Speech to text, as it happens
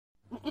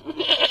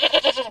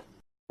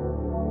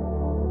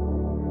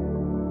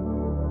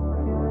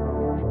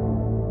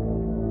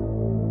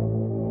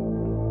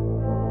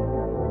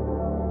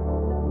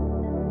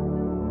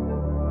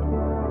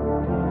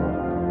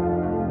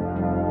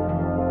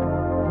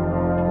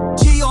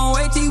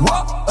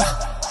Whoa.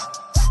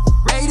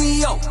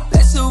 Radio,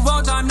 best of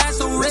all time, that's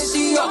the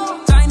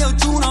ratio. Dino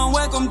tune on,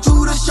 welcome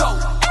to the show.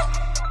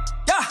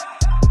 Yeah,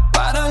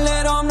 gotta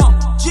let them know.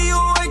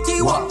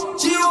 G-O-A-T, what?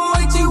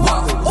 G-O-A-T,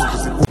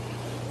 what?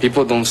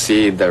 People don't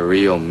see the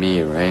real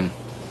me, right?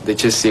 They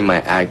just see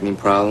my acne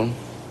problem.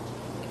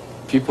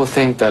 People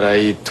think that I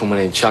eat too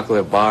many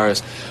chocolate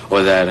bars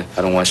or that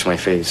I don't wash my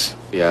face.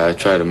 Yeah, I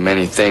tried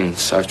many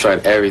things. I've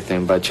tried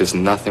everything, but just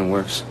nothing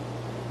works.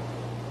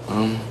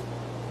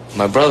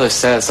 My brother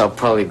says I'll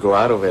probably grow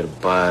out of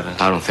it, but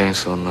I don't think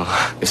so, no.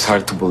 It's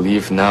hard to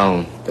believe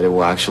now that it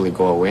will actually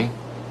go away.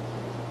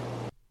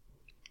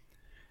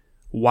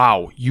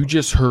 Wow, you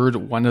just heard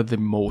one of the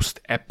most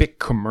epic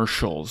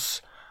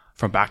commercials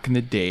from back in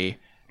the day.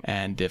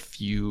 And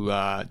if you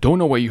don't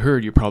know what you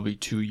heard, you're probably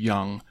too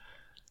young.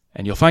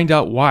 And you'll find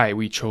out why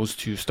we chose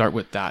to start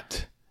with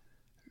that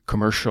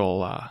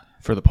commercial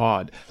for the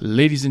pod.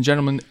 Ladies and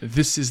gentlemen,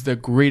 this is the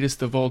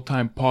greatest of all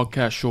time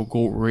podcast show,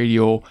 Goat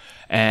Radio.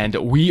 And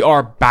we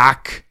are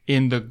back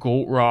in the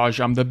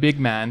Goatrage. I'm the big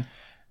man.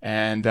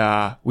 And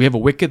we have a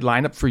wicked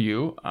lineup for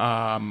you.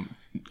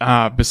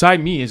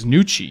 Beside me is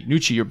Nucci.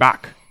 Nucci, you're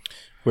back.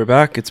 We're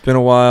back. It's been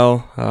a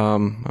while.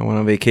 I went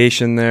on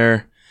vacation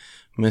there.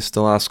 Missed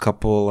the last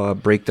couple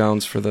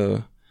breakdowns for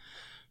the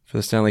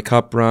Stanley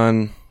Cup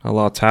run. A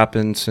lot's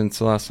happened since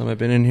the last time I've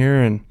been in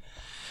here, and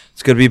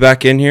it's good to be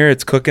back in here.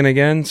 It's cooking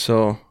again,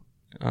 so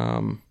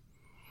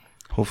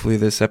hopefully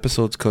this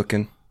episode's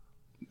cooking.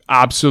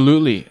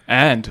 Absolutely.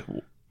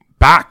 And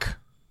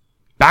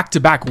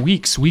back-to-back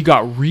weeks, we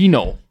got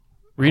Rino.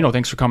 Rino,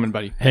 thanks for coming,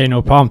 buddy. Hey,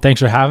 no problem.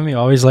 Thanks for having me.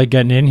 Always like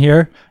getting in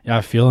here.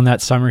 Yeah, feeling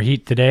that summer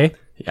heat today.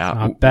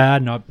 Yeah.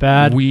 Not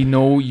bad. We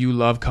know you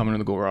love coming to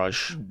the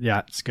Goatrage.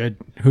 Yeah, it's good.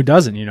 Who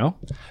doesn't, you know?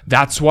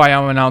 That's why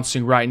I'm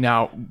announcing right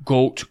now,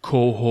 GOAT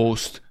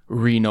co-host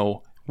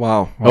Rino.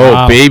 Wow.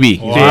 Oh, baby.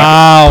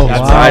 Wow.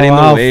 That's riding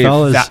the wave.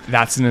 Fellas,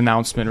 That's an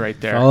announcement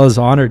right there. fellas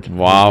honored.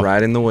 Wow.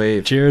 Riding the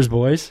wave. Cheers,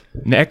 boys.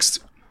 Next,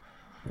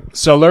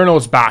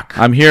 Salerno's back.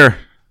 I'm here.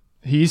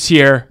 He's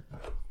here.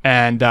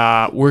 And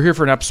we're here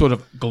for an episode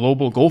of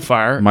Global Go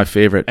Fire. My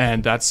favorite.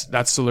 And that's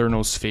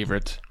Salerno's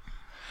favorite.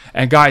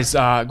 And guys,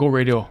 Go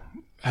Radio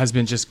has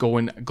been just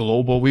going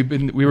global. We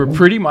were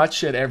pretty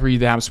much at every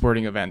damn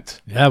sporting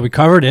event. Yeah, we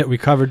covered it. We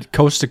covered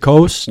coast to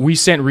coast. We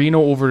sent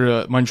Reno over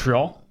to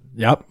Montreal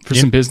Yep. for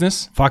some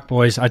business. Fuck,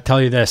 boys. I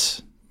tell you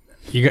this.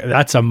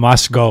 That's a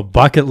must-go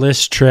bucket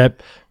list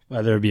trip.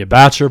 Whether it be a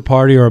bachelor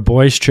party or a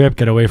boys trip,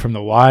 get away from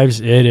the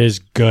wives. It is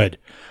good.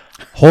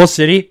 Whole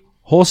city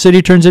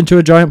turns into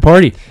a giant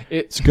party.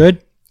 It's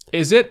good.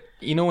 Is it,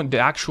 in the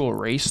actual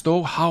race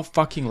though, how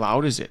fucking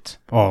loud is it?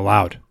 Oh,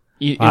 loud.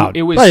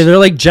 It was, Buddy, they're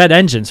like jet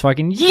engines,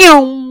 fucking.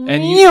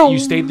 and you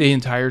stayed the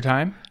entire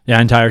time? Yeah,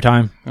 entire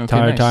time.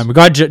 Okay, nice. We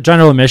got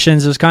general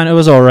admissions. It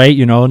was all right.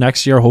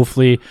 Next year,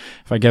 hopefully,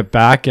 if I get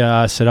back,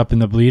 sit up in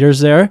the bleeders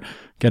there,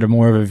 get a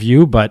more of a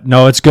view. But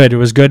no, it's good. It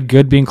was good.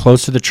 Good being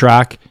close to the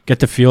track. Get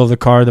the feel of the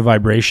car, the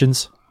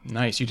vibrations.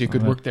 Nice. You did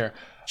good work there.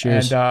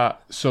 Cheers. And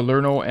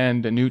Salerno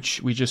and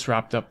Nucci, we just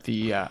wrapped up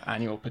the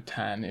annual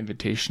Patan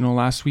Invitational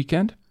last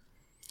weekend.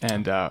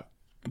 And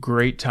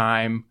great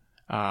time.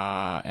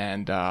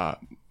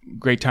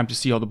 Great time to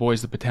see all the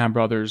boys, the Patan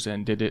brothers,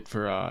 and did it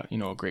for a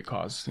great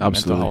cause.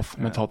 Absolutely.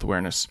 Mental health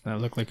awareness. That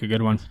looked like a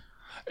good one.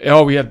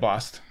 Oh, we had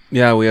blast.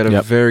 Yeah, we had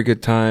a very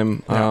good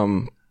time.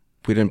 Yeah.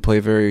 We didn't play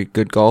very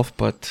good golf,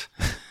 but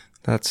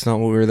that's not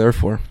what we were there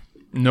for.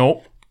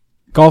 Nope.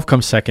 Golf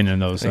comes second in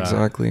those.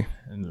 Exactly.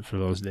 For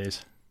those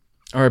days.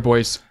 All right,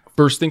 boys.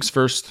 First things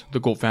first. The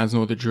Gold fans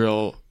know the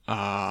drill.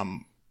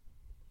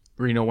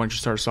 Reno, why don't you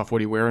start us off? What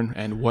are you wearing,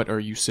 and what are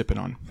you sipping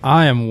on?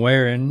 I am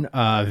wearing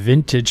a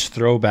vintage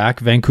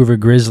throwback Vancouver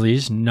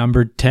Grizzlies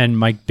number 10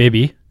 Mike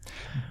Bibby.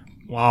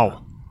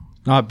 Wow.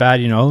 Not bad,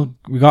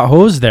 We got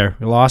hosed there.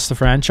 We lost the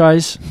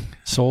franchise,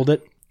 sold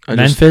it.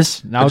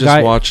 Memphis. I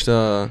just watched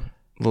a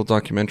little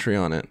documentary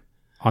on it.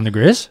 On the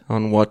Grizz?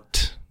 On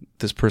what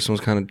this person was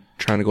kind of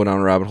trying to go down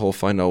a rabbit hole,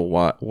 find out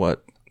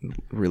what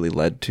really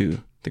led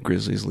to the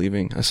Grizzlies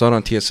leaving. I saw it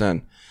on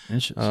TSN.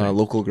 A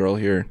local girl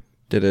here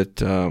did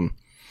it.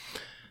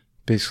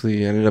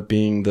 Basically ended up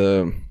being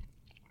the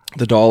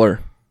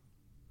dollar.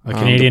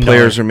 Canadian the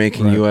players dollar. are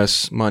making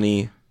U.S.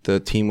 money. The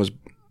team was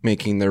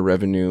making their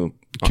revenue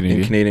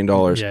in Canadian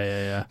dollars.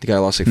 Yeah. The guy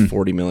lost like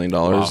 $40 million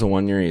the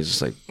 1 year. He's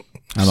just like,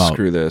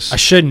 screw this. I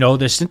should know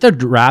this. Didn't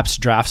the Raps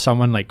draft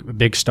someone like a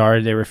big star?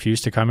 They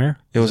refused to come here?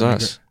 It was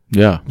us.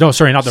 Yeah. No,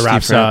 sorry, not the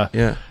Raps.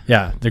 Yeah,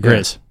 the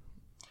Grizz.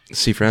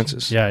 C.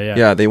 Francis. Yeah.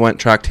 Yeah, they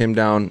tracked him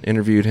down,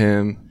 interviewed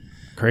him.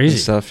 Crazy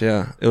and stuff.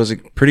 Yeah, it was a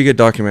pretty good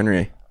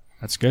documentary.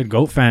 That's good.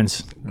 Goat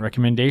fans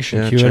recommendation.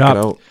 Yeah, Cue check it up. it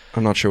out.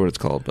 I'm not sure what it's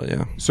called, but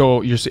yeah.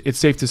 So it's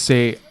safe to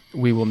say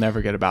we will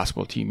never get a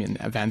basketball team in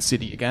Van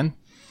City again?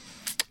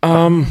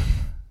 I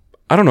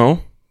don't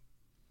know.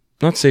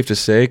 Not safe to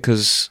say,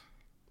 because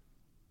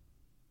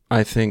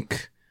I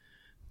think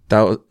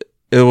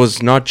it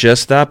was not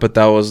just that, but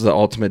that was the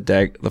ultimate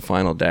the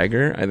final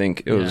dagger. I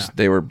think it was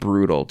they were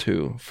brutal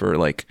too for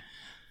like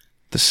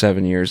the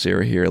 7 years they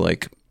were here.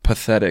 Like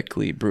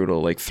pathetically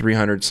brutal, like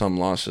 300 some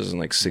losses and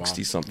like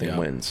 60 something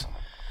wins.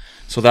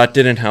 So that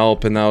didn't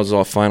help, and that was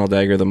all final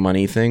dagger, the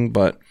money thing.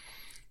 But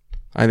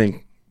I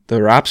think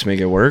the wraps make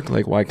it work.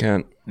 Like, why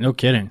can't No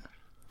kidding.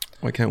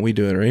 we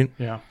do it, right?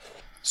 Yeah.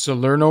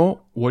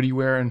 Salerno, what are you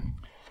wearing?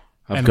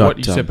 What are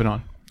you sipping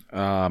on?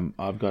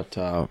 I've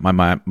got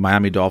my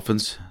Miami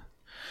Dolphins.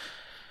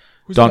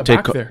 Who's in the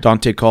back there?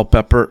 Dante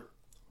Culpepper.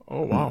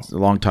 Oh, wow. A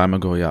long time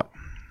ago, yeah.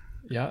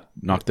 Yeah.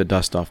 Knocked the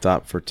dust off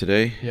that for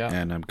today. Yeah.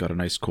 And I've got a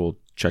nice cold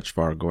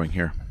Chechvar going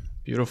here.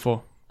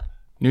 Beautiful.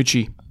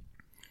 Nucci.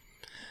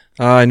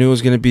 I knew it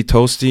was going to be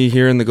toasty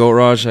here in the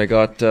Goatrage. I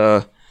got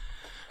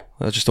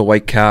just a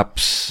white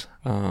caps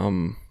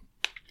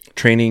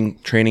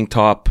training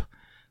top.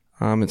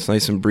 It's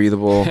nice and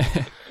breathable.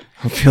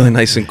 I'm feeling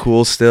nice and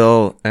cool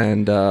still.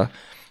 And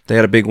they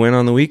had a big win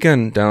on the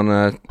weekend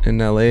down in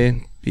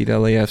LA. Beat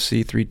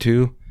LAFC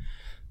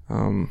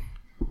 3-2.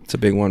 It's a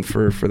big one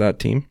for that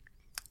team.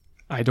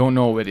 I don't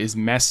know, but is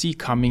Messi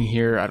coming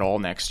here at all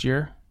next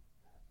year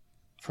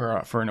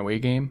for an away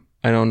game?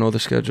 I don't know the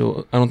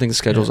schedule. I don't think the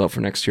schedule's out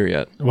for next year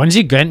yet. When's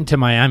he getting to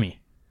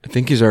Miami? I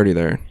think he's already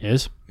there. He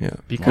is? Yeah.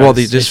 Because Well,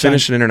 they just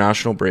finished an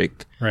international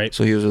break. Right.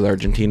 So he was with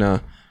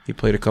Argentina. He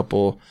played a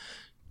couple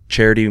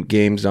charity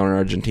games down in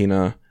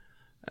Argentina.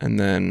 And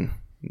then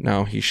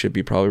now he should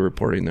be probably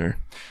reporting there.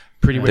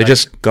 They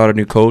just got a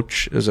new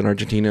coach as an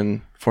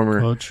Argentinian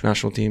former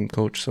national team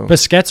coach. So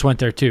Busquets went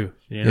there too.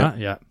 You know?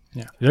 Yeah.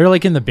 They're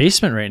like in the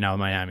basement right now,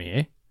 Miami,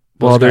 eh?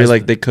 Well, they're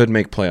like, they could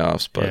make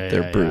playoffs, but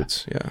they're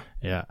brutes.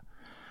 Yeah.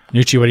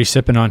 Nucci, what are you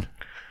sipping on?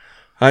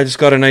 I just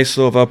got a nice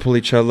little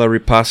Valpolicella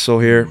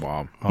Ripasso here.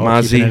 Wow.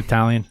 Keeping it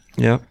Italian.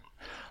 Yeah.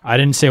 I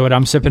didn't say what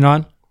I'm sipping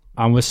on.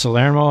 I'm with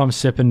Salerno. I'm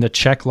sipping the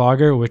Czech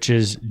lager, which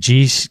is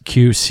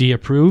GQC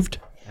approved.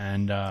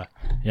 And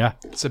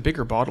it's a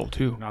bigger bottle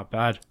too. Not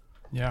bad.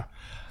 Yeah.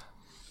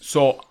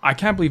 So I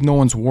can't believe no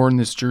one's worn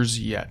this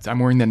jersey yet. I'm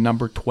wearing the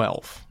number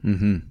 12.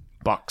 Mm-hmm.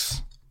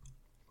 Bucks.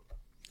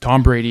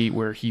 Tom Brady,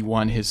 where he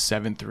won his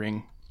 7th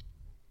ring.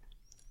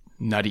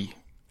 Nutty.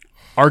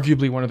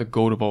 Arguably one of the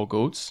GOAT of all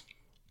GOATs.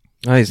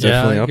 He's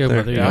definitely up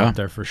there. Yeah, up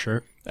there for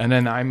sure. And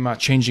then I'm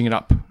changing it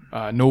up.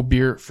 No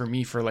beer for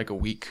me for like a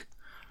week.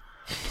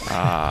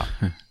 I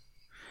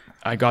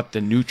got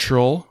the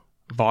neutral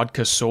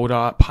vodka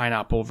soda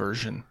pineapple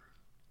version.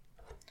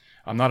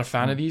 I'm not a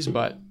fan of these,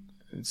 but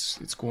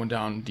it's going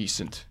down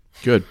decent.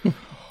 Good.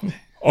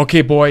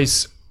 Okay,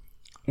 boys,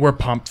 we're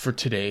pumped for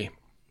today.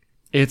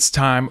 It's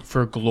time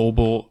for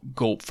Global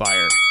Goat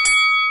Fire.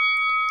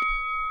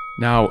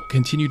 Now,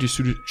 continue to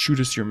shoot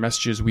us your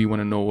messages. We want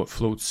to know what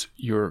floats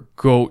your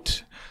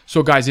goat.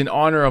 So, guys, in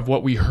honor of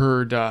what we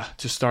heard to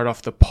start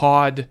off the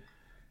pod,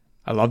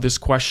 I love this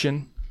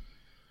question.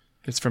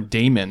 It's from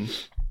Damon.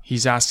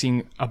 He's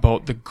asking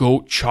about the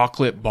goat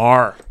chocolate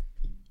bar.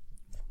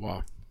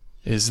 Wow.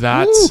 Is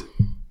that...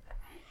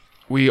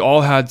 We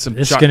all had some...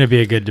 This is going to be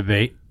a good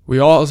debate. We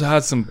all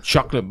had some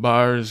chocolate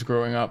bars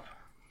growing up.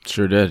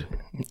 Sure did.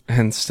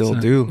 And still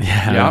do.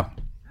 Yeah.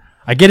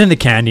 I get into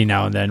candy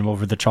now and then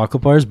over the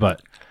chocolate bars,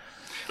 but...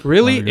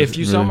 Really? If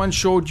someone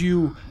showed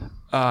you,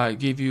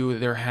 gave you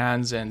their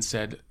hands and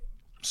said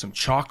some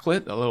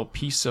chocolate, a little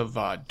piece of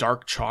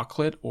dark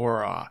chocolate,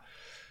 or,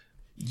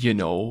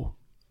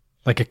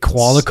 like a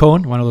koala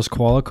cone? One of those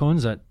koala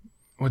cones that...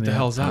 What the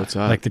hell is that? What's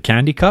that? Like the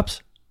candy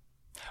cups?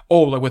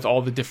 Oh, like with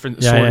all the different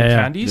assorted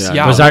candies? Yeah.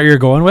 Yeah. Was that what you're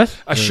going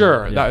with?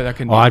 Sure. Yeah. That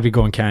can be. I'd be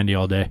going candy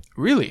all day.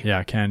 Really?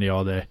 Yeah, candy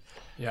all day.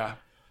 Yeah.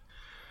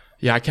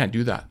 Yeah, I can't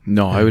do that.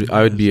 No, I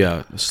would be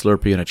a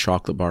Slurpee and a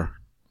chocolate bar.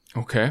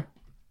 Okay.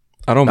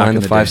 I don't mind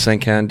in the the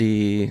 5-cent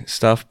candy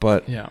stuff,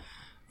 but Yeah.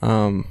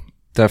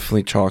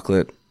 definitely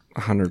chocolate,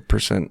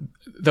 100%.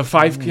 The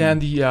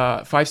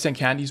 5-cent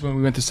candies when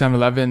we went to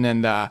 7-Eleven,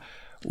 and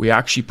we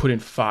actually put in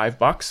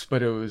 $5,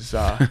 but it was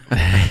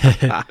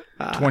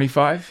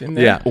 25 in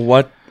there. Yeah.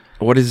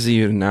 What is it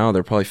even now?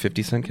 They're probably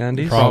 50-cent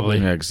candies. Probably.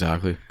 Yeah,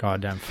 exactly.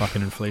 Goddamn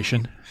fucking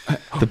inflation.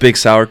 The big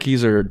sour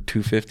keys are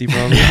 $2.50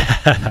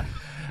 probably.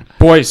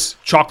 Boys,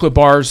 chocolate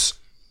bars,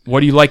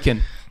 what are you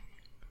liking?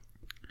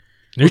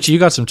 Nucci, you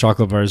got some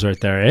chocolate bars right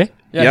there, eh?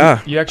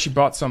 Yeah. You actually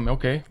brought some.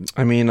 Okay.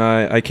 I mean,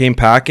 I came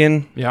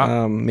packing.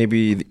 Yeah.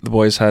 Maybe the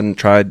boys hadn't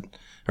tried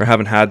or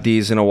haven't had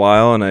these in a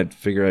while, and I'd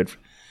figure I'd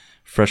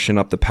freshen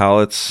up the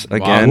palates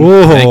again.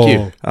 Whoa. Thank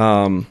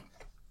you.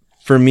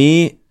 For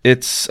me,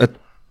 it's a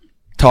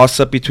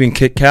toss-up between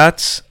Kit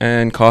Kats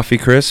and Coffee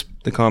Crisp.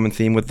 The common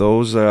theme with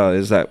those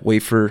is that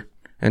wafer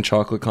and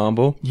chocolate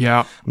combo.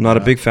 Yeah. I'm not a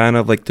big fan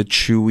of like the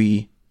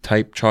chewy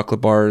type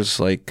chocolate bars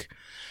like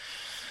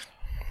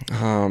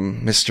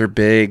Mr.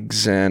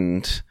 Biggs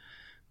and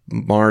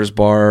Mars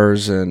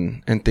bars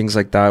and things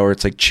like that, where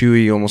it's like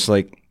chewy, almost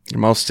like your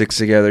mouth sticks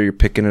together, you're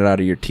picking it out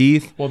of your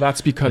teeth. Well,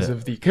 that's because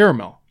of the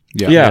caramel.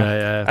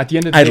 Yeah. At the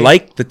end of the I day,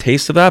 like the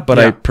taste of that, but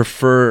Yeah. I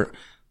prefer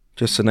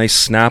just a nice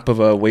snap of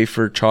a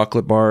wafer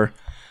chocolate bar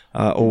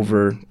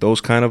over those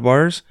kind of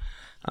bars.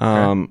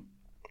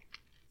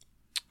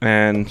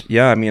 And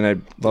yeah, I mean,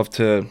 I'd love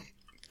to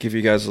give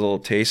you guys a little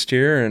taste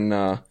here,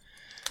 and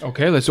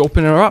Okay, let's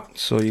open it up.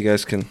 so you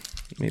guys can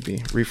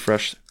maybe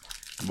refresh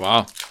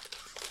Wow.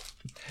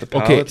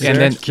 Okay, and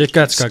then Kit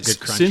Kat's got good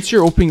crunch. since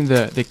you're opening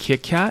the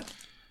Kit Kat,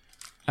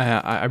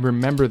 I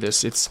remember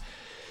this. It's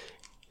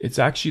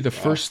actually the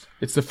first.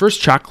 It's the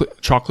first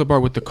chocolate bar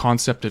with the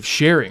concept of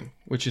sharing,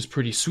 which is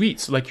pretty sweet.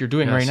 So like you're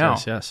doing right now.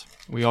 Yes.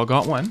 We all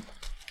got one.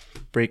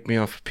 Break me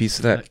off a piece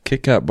of that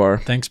Kit Kat bar.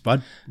 Thanks,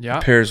 bud. Yeah.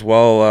 Pairs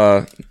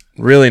well,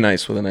 really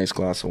nice with a nice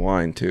glass of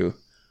wine too.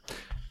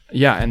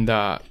 Yeah, and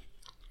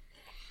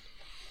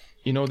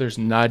there's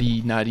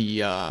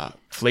nutty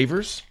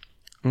flavors.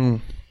 For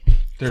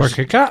There's,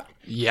 Kit Kat?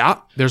 yeah,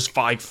 there's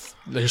 5.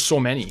 There's so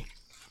many.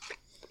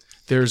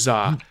 There's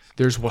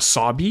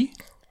wasabi.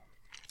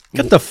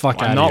 Get the fuck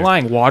out I'm of not here.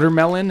 lying.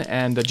 Watermelon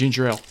and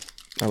ginger ale.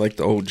 I like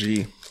the OG.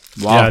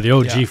 Yeah, the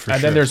OG Yeah. for and sure.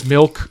 then there's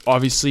milk,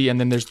 obviously, and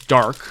then there's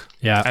dark.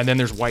 Yeah. And then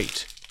there's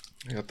white.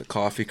 I got the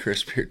coffee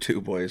crisp here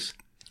too, boys.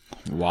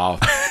 Wow.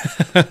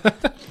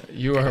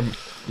 You are,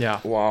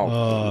 yeah.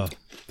 Wow.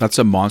 That's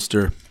a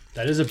monster.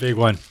 That is a big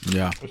one.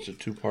 Yeah. It's a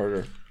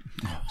 2-parter.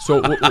 So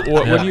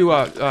what do you,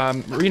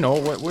 Rino?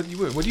 What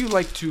do you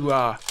like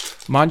to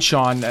munch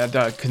on at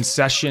the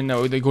concession,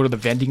 or they go to the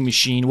vending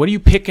machine? What are you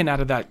picking out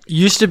of that?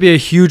 Used to be a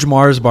huge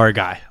Mars bar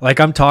guy. Like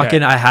I'm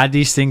talking, Okay. I had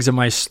these things in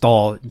my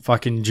stall,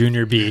 fucking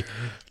junior B.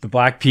 The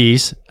black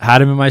peas, had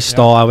them in my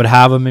stall. I would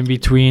have them in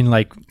between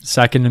like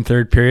second and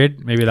third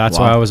period. Maybe that's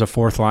why I was a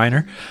fourth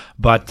liner.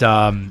 But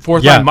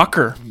Fourth yeah, line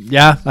mucker.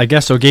 yeah, I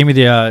guess so. Gave me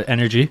the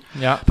energy.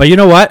 Yeah. But you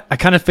know what? I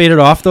kind of faded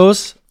off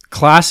those.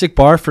 Classic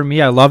bar for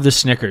me. I love the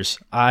Snickers.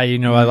 I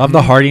love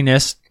the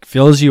hardiness.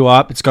 Fills you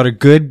up. It's got a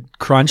good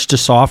crunch to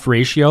soft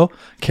ratio.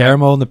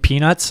 Caramel and the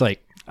peanuts.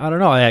 Like I don't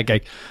know.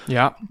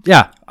 Yeah.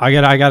 Yeah. I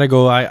gotta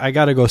go. I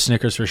gotta go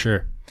Snickers for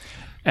sure.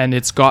 And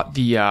it's got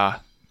the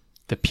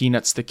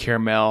peanuts, the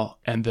caramel,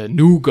 and the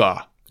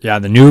nougat. Yeah,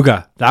 the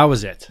nougat. That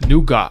was it.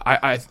 Nougat.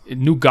 I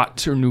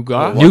nougat or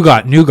nougat.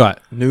 Nougat.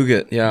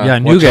 Nougat, yeah. Yeah,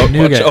 Watch nougat, out,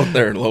 nougat. Watch out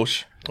there,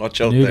 Loesch. Watch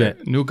out there.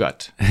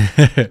 Nougat.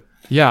 Nougat.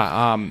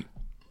 Yeah.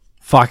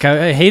 Fuck,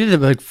 I hated it.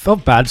 Like,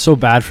 felt so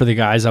bad for the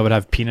guys that would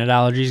have peanut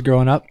allergies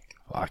growing up.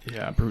 Fuck.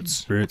 Yeah.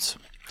 Brutes. Roots.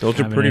 Those are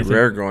Having pretty anything.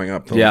 rare growing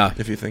up, though. Yeah.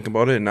 If you think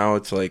about it, now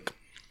it's like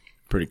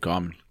Pretty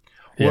common.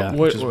 Yeah.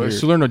 What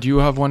Salerno, do you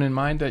have one in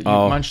mind that you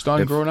munched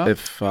on growing up?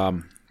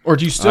 Or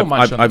do you still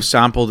munch on I've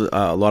sampled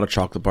a lot of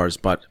chocolate bars,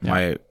 but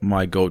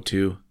my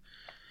go-to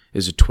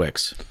is a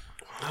Twix.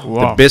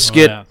 Wow. The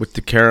biscuit Oh, yeah. with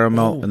the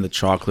caramel and the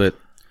chocolate.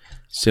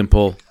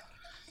 Simple.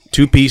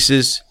 2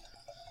 pieces.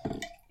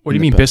 What do you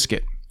mean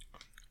biscuit?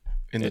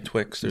 in the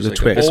Twix. There's The like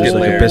Twix. a There's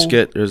like layer. a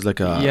biscuit. There's like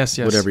a Yes.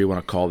 whatever you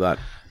want to call that.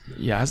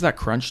 Yeah, it has that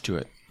crunch to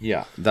it.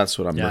 Yeah, that's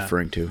what I'm Yeah.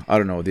 referring to. I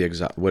don't know the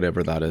exact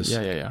whatever that is.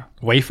 Yeah.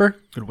 Wafer?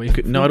 Good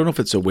wafer. No, I don't know if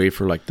it's a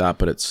wafer like that,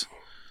 but it's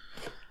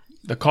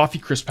The coffee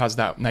crisp has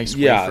that nice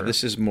yeah. wafer.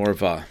 This is more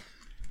of a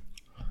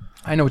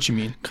I know what you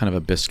mean. kind of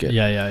a biscuit.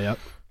 Yeah.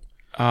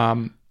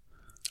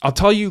 I'll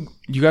tell you.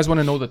 You guys want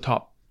to know the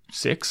top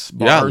 6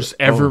 bars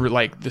ever,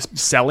 like this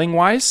selling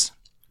wise?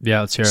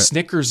 Yeah, let's hear it.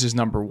 Snickers is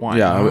number 1.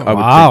 Yeah, I would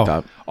Wow.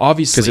 think that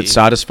obviously because it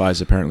satisfies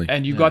apparently.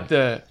 And you got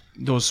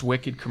those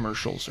Wicked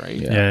commercials, right?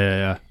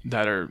 Yeah.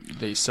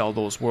 They sell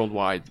those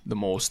worldwide the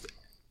most.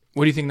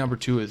 What do you think number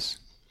 2 is?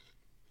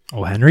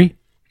 Oh, Henry?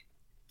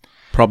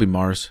 Probably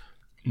Mars.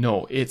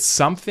 No, it's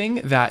something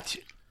that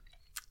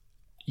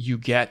you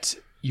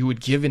would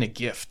give in a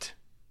gift.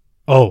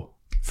 Oh,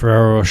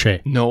 Ferrero Rocher.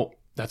 No,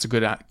 that's a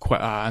good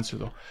answer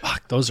though.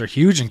 Fuck, those are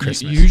huge in You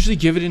Christmas. usually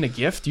give it in a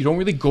gift. You don't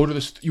really go to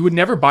this. You would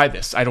never buy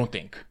this, I don't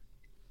think.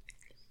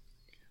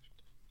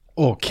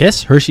 Oh,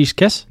 Kiss? Hershey's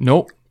Kiss?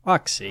 Nope.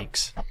 Fuck's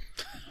sakes.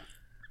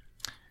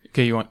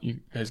 Okay, you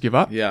guys give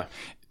up? Yeah.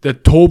 The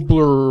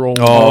Toblerone.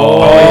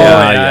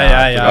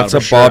 yeah. That's for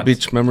a sure. Bob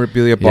Beach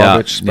memorabilia.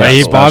 Bob Beach Yeah. Hey,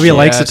 special. Bobby Special.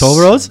 likes Yes. the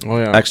Toblerones? Oh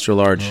yeah. Extra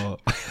large.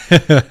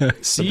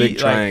 See, big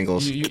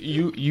triangles.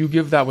 You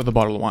give that with a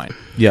bottle of wine.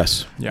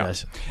 Yes. Yeah.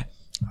 Yes.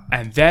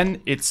 And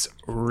then it's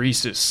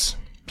Reese's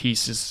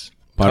Pieces.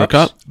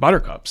 Buttercup?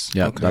 Buttercups.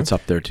 Yeah, that's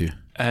up there too.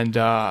 And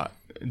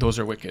those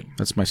are wicked.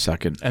 That's my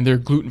second. And they're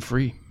gluten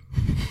free.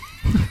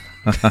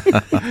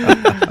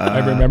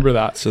 I remember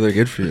that. So they're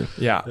good for you.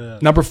 Yeah.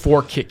 Number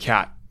 4, Kit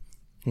Kat.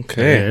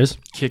 Okay. There it is.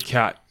 Kit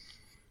Kat.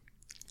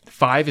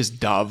 5 is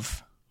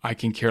Dove. I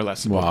can care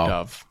less about Wow.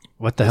 Dove.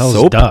 What the hell is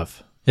soap?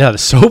 Dove? Yeah, the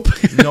soap.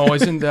 No,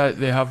 isn't that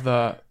they have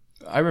the?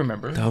 I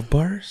remember. Dove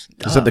bars?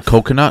 Is that the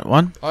coconut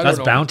one? I don't That's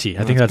know. Bounty.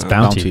 I think that's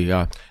Bounty. Bounty,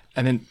 yeah.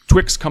 And then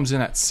Twix comes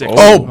in at 6.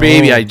 Oh,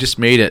 baby, I just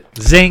made it.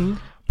 Zing.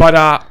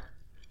 But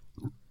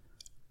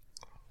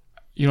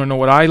you don't know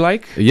what I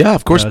like? Yeah,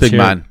 of course, let's big hear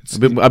man.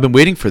 I've been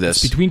waiting for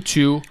this. Between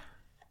 2,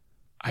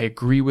 I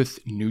agree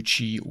with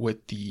Nucci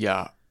with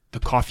the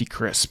coffee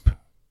crisp.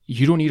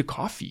 You don't need a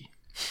coffee.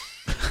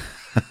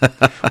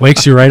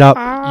 Wakes you right up.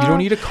 You don't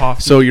need a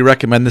coffee. So you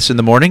recommend this in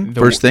the morning,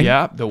 first thing?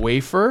 Yeah, the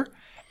wafer.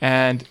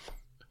 And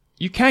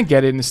you can't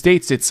get it in the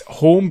States. It's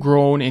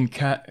homegrown in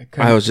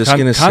I was just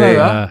gonna say,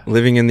 Canada.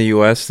 living in the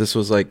U.S., this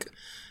was like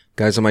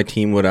guys on my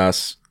team would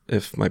ask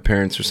if my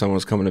parents or someone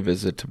was coming to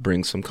visit to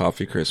bring some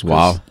coffee crisp.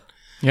 Wow.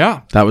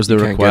 Yeah. That was the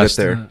Can't request.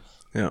 get it there.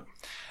 Yeah.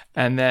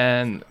 And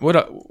then what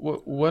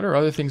are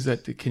other things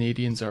that the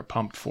Canadians are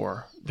pumped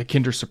for? The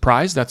Kinder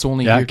Surprise, that's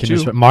only here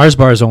too. Mars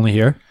Bar is only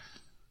here.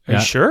 Are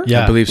you sure?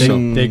 Yeah, I believe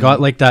so. They got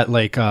like that,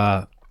 like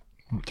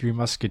Three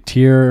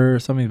Musketeer or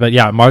something. But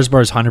yeah, Mars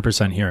Bar is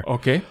 100% here.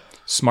 Okay.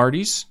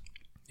 Smarties.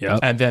 Yeah.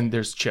 And then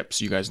there's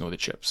chips. You guys know the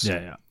chips.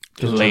 Yeah.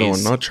 There's another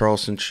one, not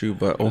Charleston Chew,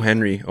 but O.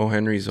 Henry. O.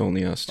 Henry's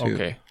only us too.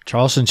 Okay.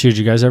 Charleston Chew, did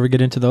you guys ever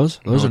get into those?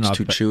 Those No, are it's not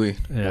too chewy.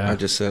 Yeah. I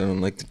just said I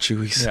don't like the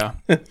chewies.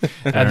 Yeah.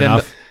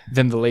 And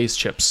then the Lay's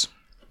chips.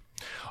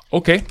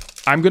 Okay.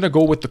 I'm going to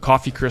go with the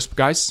Coffee Crisp,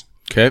 guys.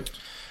 Okay.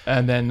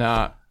 And then,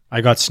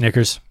 I got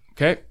Snickers.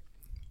 okay.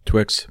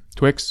 Twix.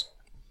 Twix.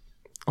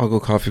 I'll go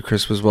Coffee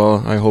Crisp as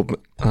well. I hope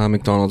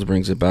McDonald's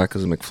brings it back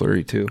as a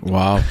McFlurry too.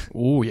 Wow.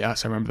 Oh,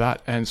 yes. I remember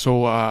that. And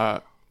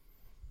so,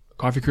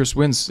 Coffee Crisp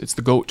wins. It's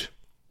the GOAT.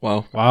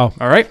 Wow. Wow.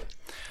 All right.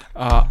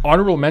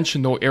 Honorable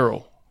mention, though,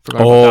 Arrow.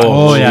 Forgot Oh, about that.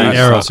 Oh, yeah, geez,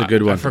 Arrow. That's a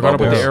good one. I forgot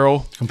about the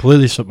Arrow.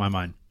 Completely slipped my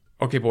mind.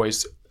 Okay,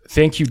 boys.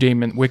 Thank you,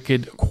 Damon.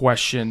 Wicked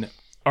question.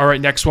 All right,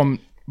 next one,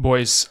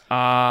 boys.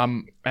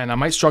 And I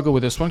might struggle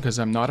with this one because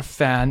I'm not a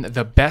fan.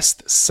 The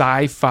best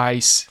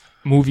sci-fi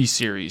movie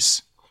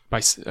series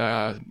by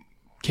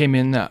came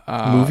in.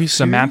 Movie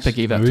Samantha series?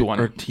 gave that to one.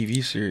 Or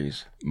TV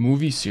series.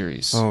 Movie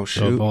series. Oh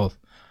So shoot. both.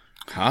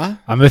 Huh?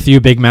 I'm with you,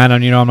 big man.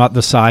 And I'm not the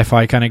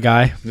sci-fi kind of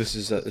guy. This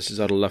is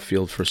out of left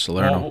field for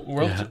Salerno.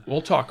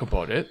 We'll talk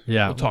about it.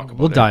 Yeah, we'll talk about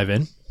We'll it. dive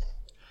in.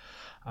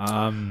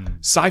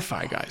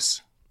 Sci-fi,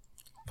 guys.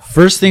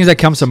 First things that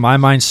comes to my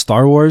mind,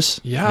 Star Wars.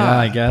 Yeah.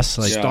 I guess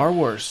like Star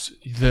Wars.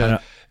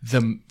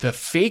 The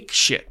fake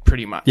shit,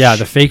 pretty much. yeah,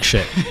 the fake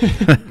shit.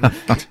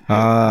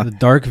 The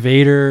Dark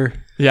Vader,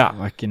 yeah.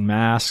 fucking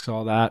masks,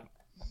 all that,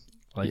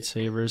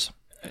 lightsabers.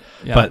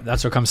 Yeah. But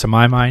that's what comes to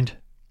my mind.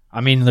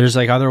 I mean, there's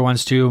like other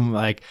ones too,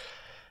 like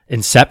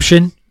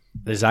Inception.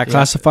 Is that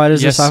classified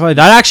as Yes. a sci-fi?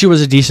 That actually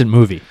was a decent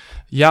movie.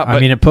 Yeah, but, I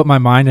mean, it put my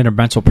mind in a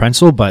mental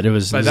pencil, but it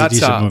was a that's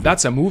decent movie.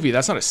 that's a movie.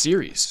 That's not a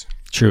series.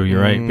 True,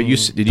 you're right. But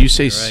did you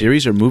say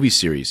series or movie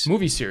series?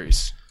 Movie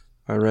series.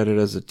 I read it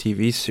as a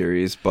TV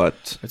series,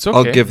 but It's okay.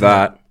 I'll give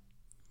that.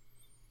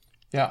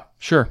 Yeah,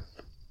 sure.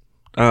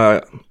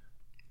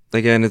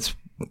 Again, it's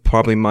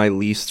probably my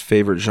least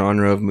favorite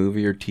genre of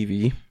movie or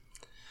TV.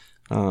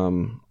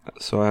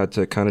 So I had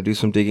to kind of do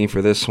some digging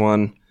for this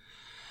one.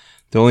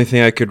 The only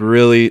thing I could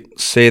really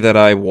say that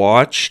I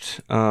watched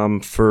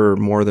for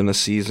more than a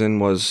season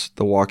was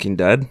The Walking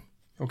Dead.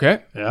 Okay.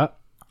 Yeah.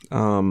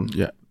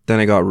 Yeah. Then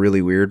it got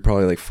really weird,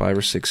 probably like 5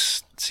 or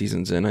 6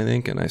 seasons in, I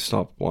think, and I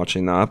stopped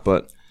watching that.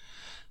 But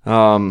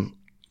I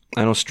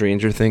know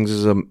Stranger Things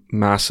is a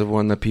massive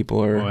one that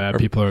people are,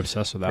 People are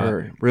obsessed with that.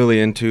 are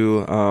really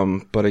into.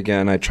 But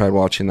again, I tried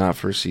watching that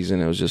for a season.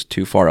 It was just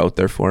too far out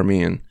there for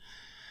me, and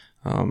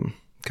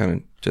kind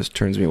of just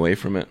turns me away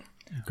from it.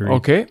 Agreed.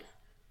 Okay.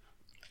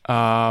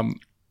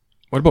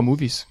 What about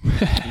movies?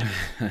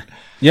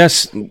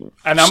 Yes,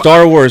 And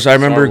Star Wars. I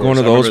remember Star going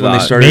to Wars, those I when they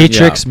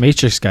remember started.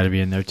 Matrix got to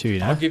be in there too, you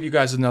know? I'll give you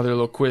guys another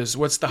little quiz.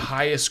 What's the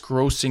highest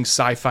grossing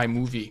sci-fi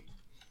movie?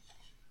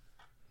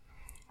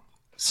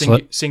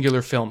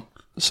 Singular film.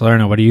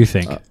 Salerno, what do you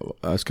think?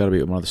 It's got to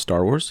be one of the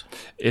Star Wars.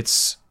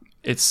 It's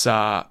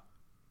How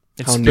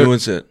new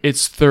is it?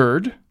 It's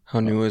third. How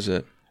new is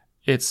it?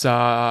 It's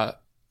the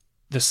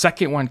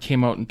second one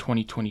came out in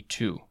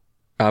 2022.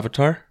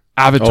 Avatar.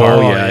 Avatar.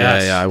 Oh,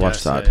 yeah. I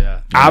watched that.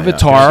 Yeah.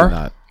 Avatar.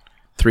 Yeah,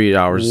 3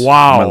 hours.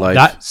 Wow, Of my life.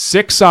 That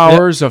 6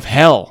 hours of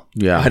hell.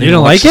 yeah. I You didn't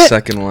don't watch like the it?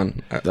 second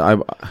one.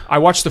 I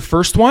watched the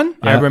first one.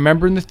 I Yeah.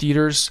 remember in the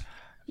theaters,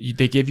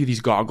 they gave you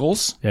these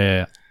goggles.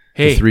 Yeah.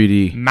 Hey,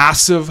 3D.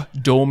 massive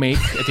dome ache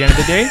at the end of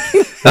the day.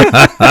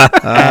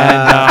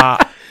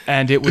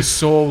 And it was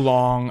so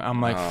long.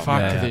 I'm like,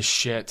 fuck this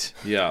shit.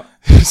 Yeah,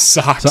 It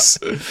sucks.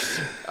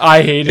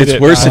 I hated it. it's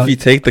worse if you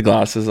take the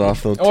glasses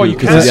off though. Too, Oh, you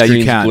 'cause can't. the Yeah, you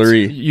screen's can't.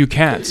 blurry. You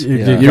can't.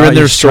 You're in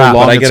there so long,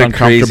 but I it's get a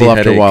crazy uncomfortable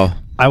after a headache. while.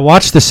 I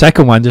watched the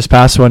second one, this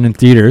past one in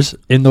theaters,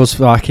 in those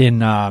fucking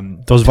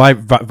those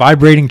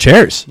vibrating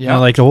chairs. You Yeah. know,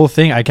 like the whole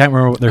thing. I can't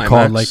remember what they're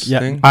called. IMAX Like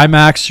thing?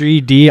 IMAX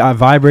 3D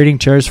vibrating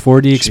chairs,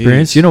 4D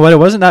experience. Jeez. You know what? It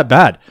wasn't that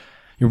bad.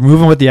 You're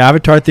moving with the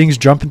Avatar things,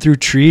 jumping through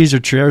trees or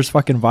chairs,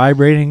 fucking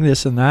vibrating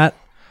this and that.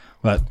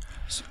 But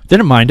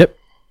didn't mind it.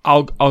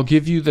 I'll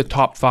give you the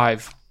top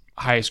 5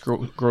 highest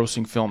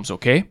grossing films,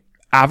 okay?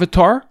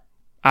 Avatar,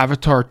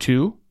 Avatar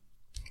 2,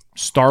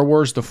 Star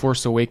Wars The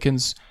Force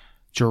Awakens,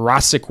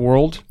 Jurassic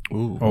World,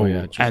 Oh,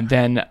 yeah. and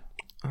then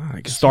I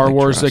guess I Star like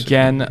Wars Jurassic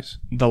again, movies.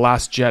 The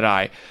Last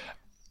Jedi.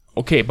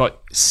 Okay,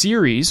 but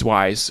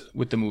series-wise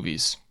with the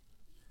movies,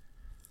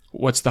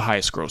 what's the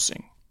highest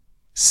grossing?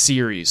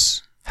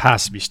 Series.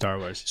 Has to be Star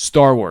Wars.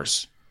 Star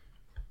Wars.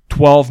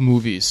 12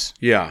 movies.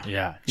 Yeah.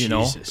 Yeah. You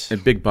know? Jesus.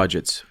 And big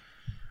budgets.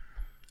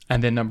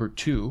 And then number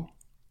 2,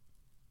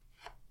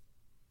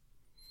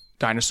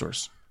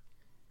 dinosaurs.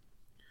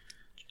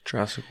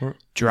 Jurassic Park.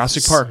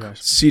 Jurassic Park.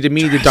 See, to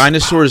me, the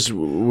dinosaurs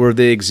where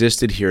they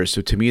existed here.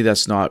 So to me,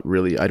 that's not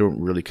really. I don't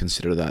really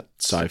consider that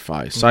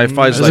sci-fi.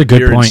 Sci-fi is That's a like good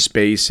you're in point.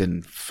 space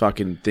and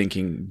fucking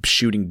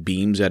shooting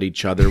beams at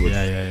each other with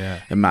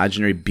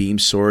imaginary beam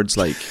swords.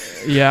 Like,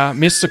 Yeah,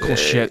 mystical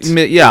shit.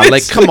 yeah,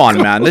 like come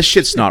on, man, this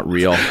shit's not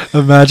real.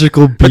 A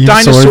magical beam But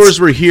dinosaurs swords.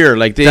 were here.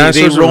 Like they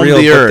Dinosaurs are roamed real,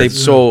 the but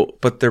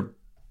earth. but they're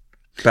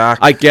back.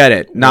 I get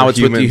it. Now Where it's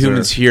with the humans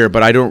humans are. here,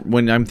 but I don't.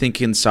 When I'm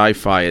thinking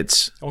sci-fi,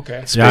 it's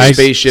Okay. Yeah,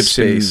 spaceships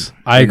space. and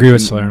I agree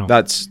with and Salerno.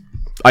 That's.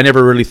 I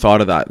never really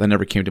thought of that. That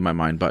never came to my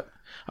mind, but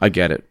I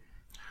get it.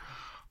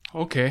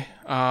 Okay.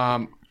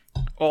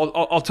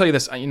 I'll tell you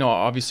this. You know,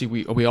 obviously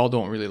we all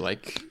don't really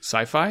like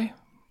sci-fi.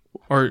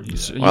 Or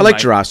you I like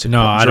Jurassic.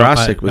 No, I don't-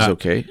 Jurassic was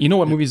okay. You know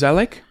what movies I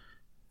like?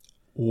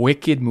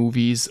 Wicked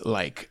movies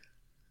like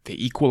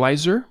The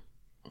Equalizer,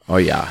 Oh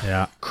yeah,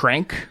 Yeah.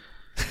 Crank,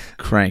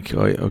 Crank.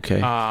 Oh, okay.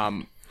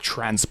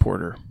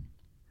 Transporter.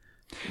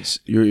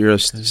 You're a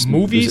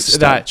Movies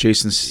that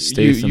Jason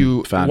Statham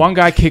you fan. one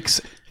guy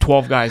kicks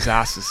 12 guys'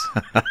 asses.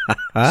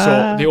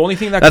 So the only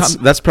thing that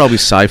That's probably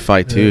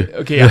sci-fi too.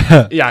 okay,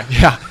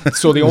 yeah.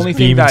 So the only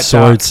thing beam that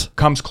swords.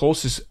 comes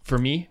close is for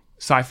me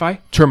sci-fi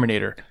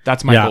Terminator.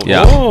 That's my Yeah. goal.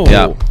 Yeah, Oh.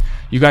 yeah.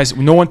 You guys,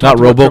 no one Not talked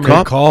about RoboCop?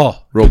 Terminator.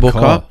 Call.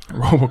 RoboCop.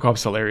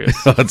 RoboCop's hilarious.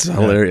 That's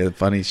hilarious.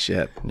 Funny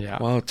shit. Yeah.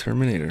 Wow,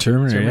 Terminator.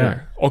 Terminator, yeah.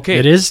 Okay.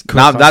 It is.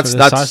 Now for that's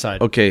the sci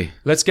side. okay.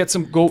 Let's get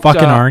some go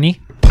Fucking Arnie.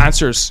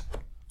 answers.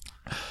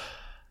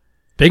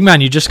 Big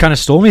man, you just kind of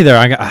stole me there.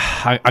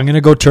 I'm going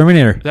to go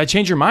Terminator. Did I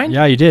change your mind?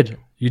 Yeah, you did.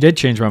 You did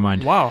change my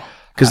mind. Wow.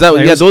 Because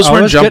those I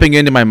weren't was jumping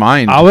into my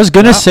mind. I was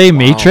going to say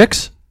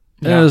Matrix.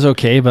 Yeah. It was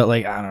okay, but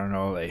like, I don't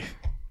know. Like,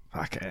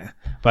 okay.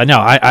 But no,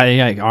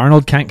 I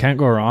Arnold can't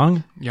go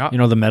wrong. Yeah. You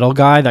know, the metal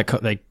guy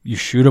that like you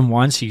shoot him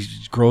once, he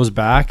grows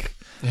back.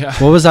 Yeah.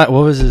 What was that?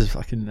 What was his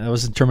fucking, that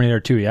was in Terminator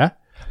 2, yeah?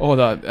 Oh,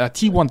 the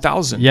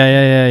T-1000.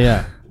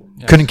 Yeah.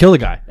 Couldn't kill the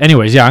guy.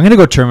 Anyways, yeah, I'm going to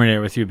go Terminator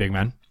with you, big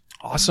man.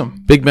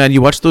 Awesome. Big man, you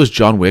watch those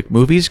John Wick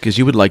movies because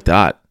you would like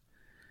that.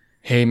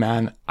 Hey,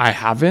 man, I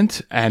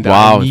haven't. And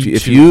Wow, I need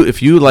if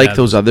to. you like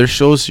those other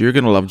shows, you're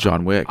gonna love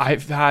John Wick.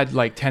 I've had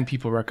like 10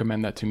 people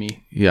recommend that to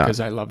me. Yeah. Because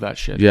I love that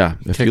shit. Yeah,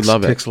 if you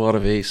love it. Takes a lot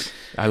of ace.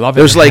 I love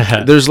There's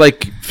it. there's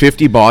like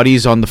 50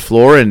 bodies on the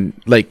floor and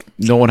like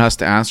no one has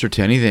to answer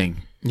to anything.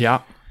 Yeah.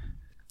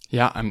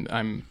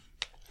 I'm.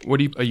 What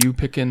are you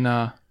picking?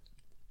 I'm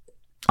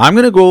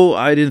gonna go.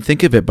 I didn't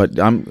think of it, but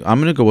I'm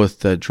gonna go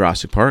with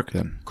Jurassic Park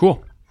then.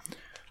 Cool.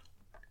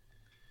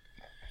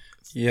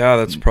 Yeah,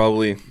 that's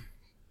probably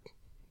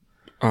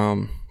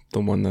the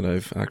one that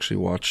I've actually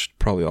watched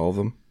probably all of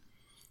them.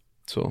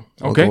 So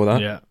I'll Okay. go with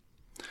that. Yeah.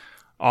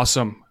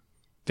 Awesome.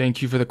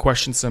 Thank you for the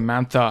question,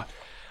 Samantha.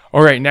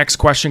 All right, next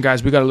question,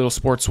 guys. We got a little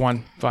sports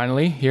one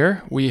finally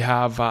here. We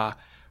have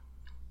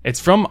it's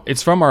from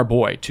our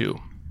boy too,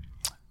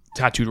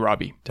 Tattooed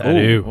Robbie.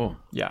 Tattoo.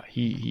 Yeah,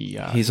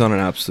 He's on an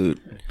absolute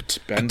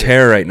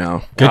tear right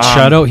now. Good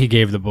shout out he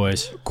gave the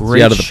boys.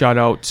 great out of the- shout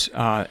out,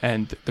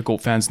 and the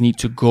Goat fans need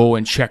to go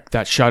and check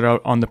that shout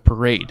out on the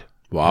parade.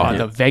 Wow.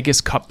 The Vegas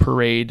Cup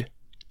parade.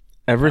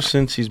 Ever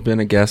since he's been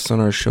a guest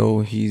on our show,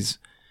 he's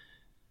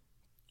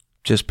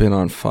just been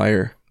on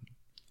fire.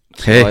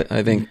 So Hey,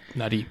 I think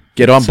Nutty.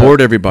 get on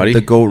board, everybody. the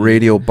Go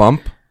Radio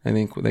bump, I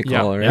think what they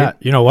call it, right? Yeah.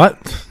 You know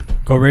what?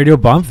 Go Radio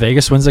Bump.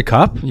 Vegas wins the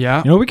cup.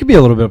 Yeah. You know, we could be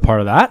a little bit a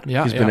part of that.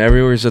 Yeah, He's been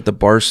everywhere. He's at the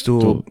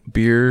Barstool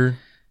Beer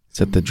It's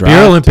at the Beer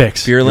draft.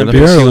 Olympics. Beer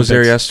Olympics. He was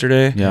there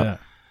yesterday. Yeah.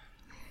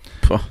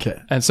 Okay.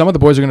 And some of the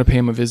boys are going to pay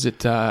him a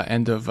visit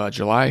end of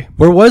July.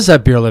 Where was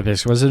that Beer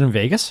Olympics? Was it in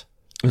Vegas?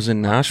 It was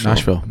in Nashville.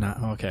 Nashville. No.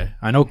 Okay.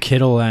 I know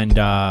Kittle and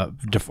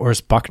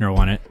DeForest Buckner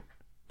won it.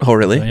 Oh,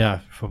 really? Yeah,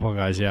 football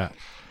guys. Yeah.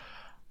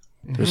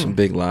 There's some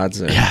big lads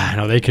there. Yeah, I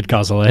know they could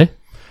guzzle, eh?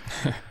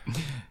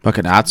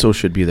 Fucking Atso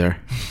should be there.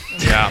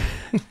 Yeah.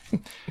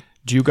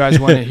 Do you guys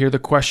want to hear the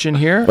question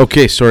here?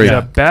 Okay, sorry.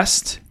 The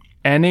best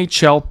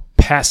NHL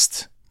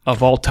pest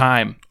of all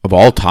time. Of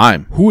all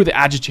time. Who are the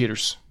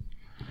agitators?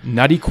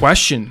 Nutty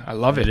question. I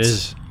love it. It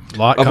is. A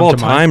lot Of come all to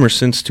mind. time or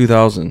since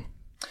 2000?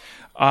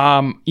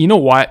 You know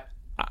what?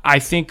 I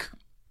think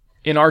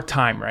in our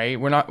time, right?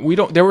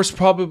 There was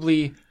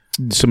probably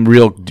Some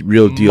real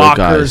deal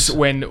mockers guys.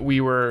 when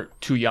we were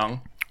too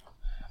young.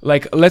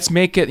 Like, let's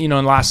make it,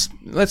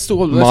 let's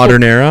do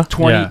Modern era?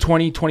 20, Yeah.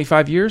 20,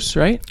 25 years,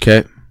 right?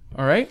 Okay.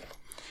 All right.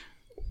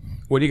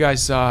 What do you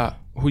guys,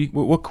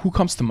 who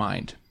comes to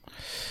mind?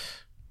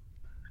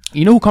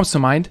 You know who comes to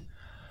mind?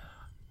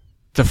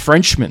 The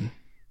Frenchmen.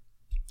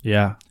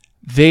 Yeah.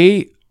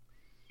 They're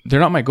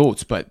not my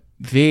goats, but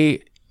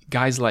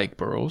guys like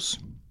Burroughs.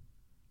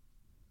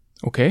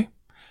 Okay.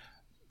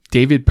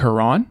 David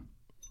Perron.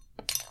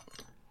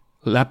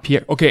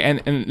 Lapierre. Okay,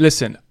 and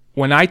listen,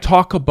 when I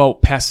talk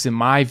about pests, in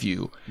my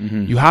view,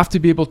 you have to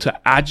be able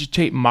to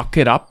agitate, muck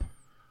it up,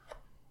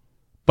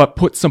 but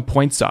put some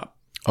points up.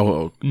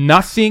 Oh,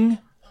 Nothing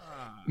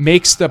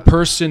makes the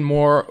person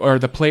more, or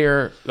the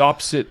player, the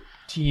opposite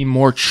team,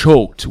 more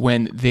choked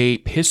when they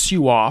piss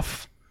you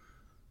off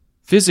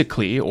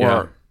physically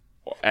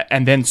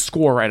and then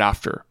score right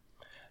after.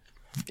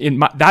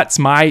 That's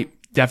my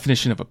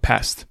definition of a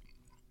pest.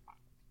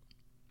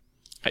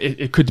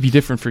 It could be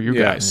different for you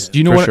guys. Do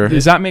you know for what? sure.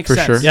 Does that make For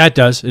sense? sure. Yeah, it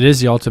does. It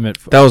is the ultimate.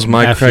 That was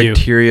my FU.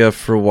 criteria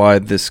for why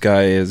this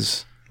guy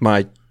is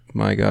my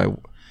guy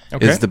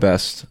is the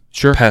best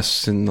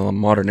pest in the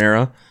modern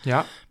era.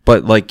 Yeah.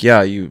 But like,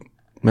 yeah, you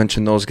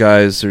mentioned those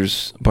guys.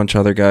 There's a bunch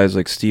of other guys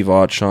like Steve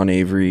Ott, Sean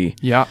Avery.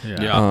 Yeah.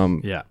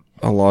 Yeah.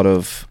 A lot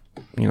of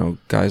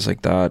guys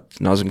like that.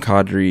 Nazem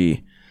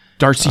Kadri,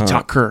 Darcy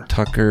Tucker.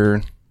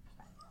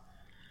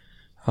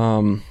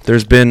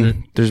 There's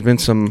been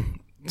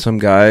some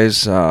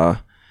guys,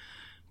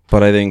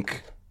 but I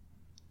think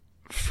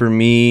for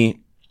me,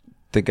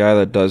 the guy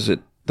that does it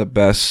the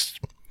best,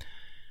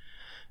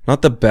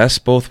 not the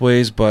best both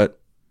ways, but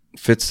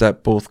fits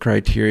that both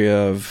criteria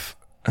of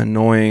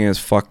annoying as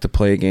fuck to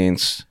play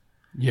against.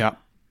 Yeah.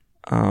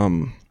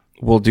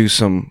 Will do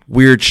some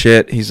weird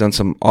shit. He's done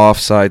some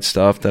offside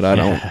stuff that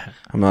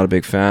I'm not a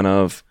big fan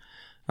of.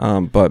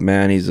 But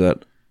man, he's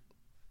an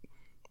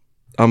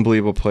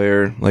unbelievable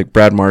player. Like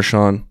Brad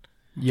Marchand.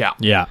 Yeah.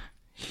 Yeah.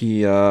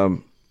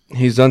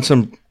 He's done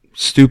some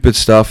stupid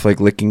stuff like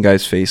licking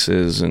guys'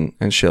 faces and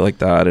shit like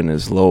that, and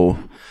his low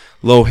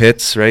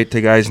hits right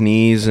to guys'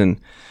 knees,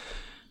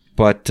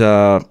 but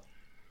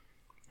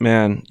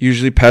man,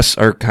 usually pests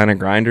are kind of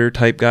grinder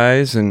type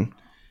guys, and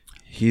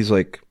he's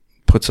like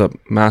puts up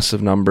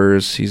massive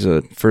numbers. He's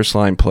a first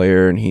line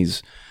player, and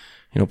he's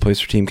plays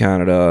for Team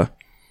Canada.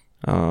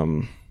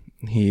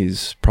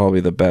 He's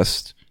probably the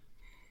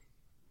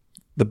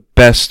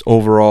best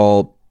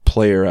overall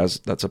player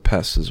that's a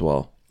pest as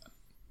well.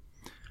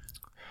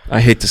 I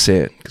hate to say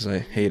it because I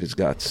hate his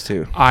guts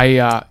too.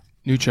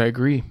 Nucci, I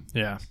agree.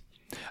 Yeah.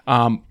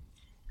 And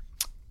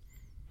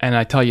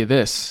I tell you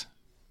this,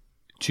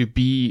 to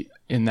be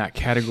in that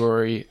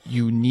category,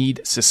 you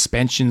need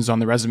suspensions on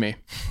the resume.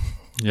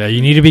 Yeah,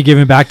 you need to be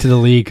given back to the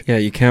league. Yeah,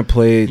 you can't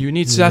play You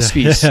need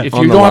suspies. If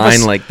on you the don't have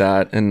line like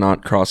that and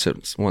not cross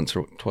it once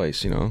or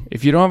twice.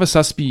 if you don't have a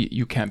suspi,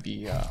 you can't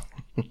be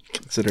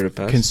Considered a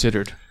pest.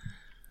 considered.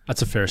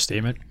 That's a fair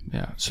statement.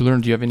 Yeah. So,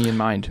 Learn, do you have any in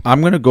mind?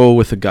 I'm going to go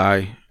with a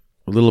guy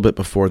a little bit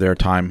before their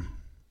time.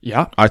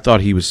 Yeah. I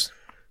thought he was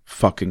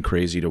fucking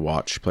crazy to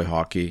watch play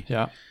hockey.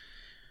 Yeah.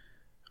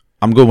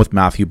 I'm going with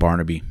Matthew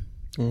Barnaby.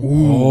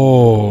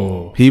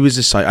 Oh. He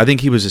was I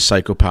think he was a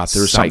psychopath.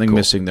 There was something Psycho.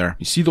 missing there.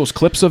 You see those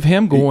clips of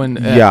him going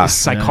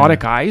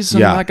psychotic eyes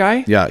on Yeah. that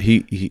guy? Yeah,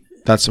 he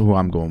that's who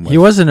I'm going with. He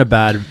wasn't a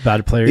bad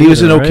player. He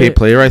was an either, okay right?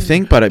 player, I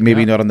think, but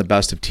maybe not on the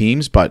best of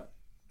teams, but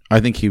I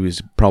think he was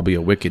probably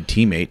a wicked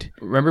teammate.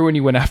 Remember when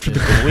he went after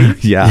the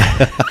goalie?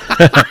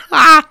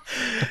 Yeah.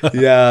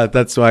 Yeah,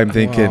 that's why I'm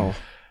thinking. Wow.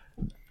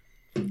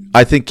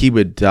 I think he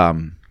would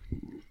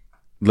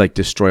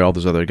destroy all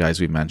those other guys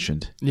we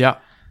mentioned. Yeah.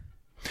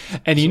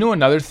 And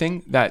another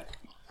thing that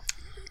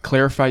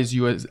clarifies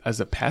you as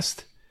a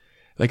pest?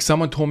 Like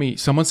someone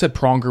said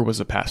Pronger was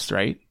a pest,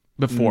 right?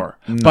 Before.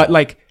 No. But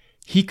like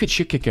he could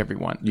shit kick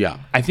everyone. Yeah.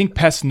 I think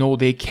pests know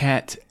they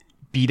can't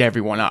beat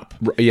everyone up.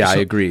 Yeah, I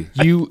agree.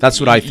 You that's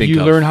what I think you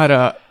of. learn how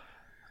to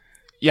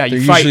They're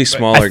you fight, usually but-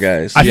 smaller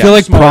guys. I feel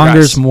like smaller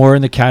Pronger's guys. more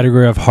in the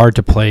category of hard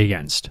to play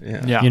against.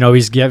 Yeah. You know,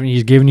 he's giving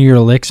you your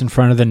licks in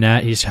front of the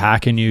net. He's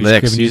hacking you.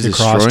 Licks, He's giving you he's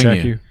the cross destroying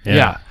check you. you.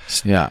 Yeah.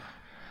 Yeah.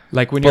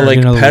 Like when But you're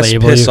like gonna pests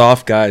label piss you.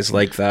 off guys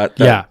like that.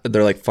 Yeah.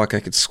 They're like, fuck, I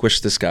could squish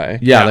this guy.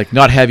 Yeah, like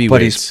not heavy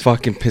But weights. he's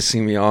fucking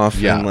pissing me off.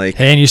 Yeah. And like,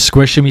 Hey, and you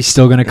squish him, he's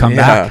still going to come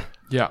back.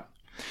 Yeah.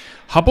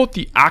 How about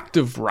the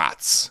active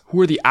rats?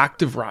 Who are the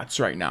active rats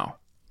right now?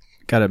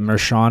 Got a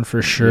Marchand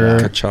for sure.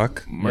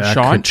 Kachuk.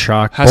 Marchand?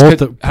 Kachuk. Has, Both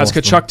Ka- the- has both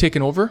of them. Kachuk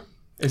taken over?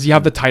 Does he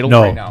have the title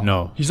No, right now?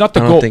 no. He's not the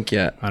I goal. don't think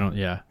yet. I don't.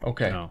 Yeah.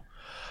 Okay. No.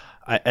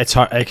 It's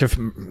hard. Like if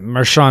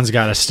Marchand's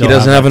got to still. He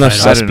doesn't have that enough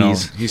title. I don't know.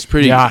 Suspies. He's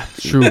pretty. Yeah,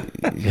 true.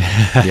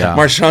 Yeah.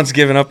 Marchand's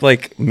given up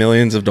like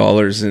millions of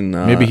dollars in.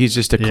 Maybe he's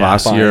just a yeah.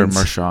 classier Fines.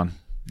 Marchand.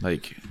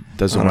 Like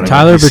doesn't I want don't to. know.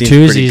 Tyler He seems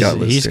pretty Bertuzzi's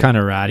gutless, he's too. kind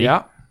of ratty.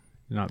 Yeah.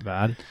 Not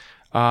bad.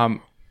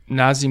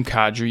 Nazem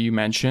Kadri, you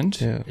mentioned.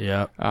 Yeah.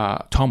 Yeah.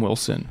 Tom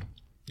Wilson.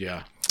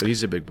 Yeah, but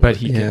he's a big boy. But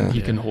he Yeah.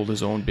 can hold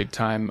his own big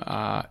time.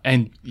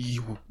 And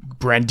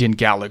Brendan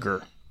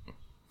Gallagher.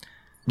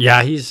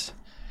 Yeah. He's.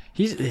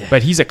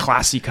 But he's a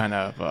classy kind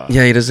of.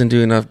 Yeah, he doesn't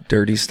do enough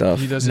dirty stuff.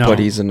 He doesn't. But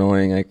No. he's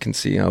annoying. I can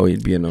see how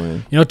he'd be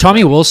annoying. You know,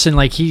 Tommy Wilson,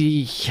 like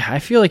I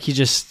feel like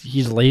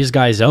he lays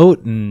guys out,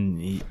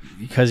 and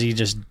because he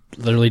just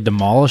literally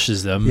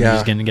demolishes them, Yeah.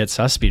 he's gonna get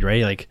suspied,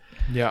 right? Like,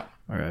 Yeah.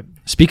 all right.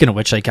 Speaking of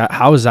which, like,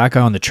 how is that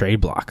guy on the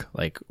trade block?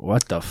 Like,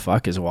 what the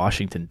fuck is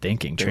Washington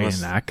thinking trading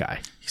must- that guy?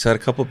 He's had a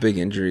couple big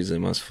injuries. They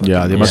must. Fucking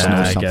Yeah, they must know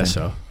I something. guess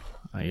so.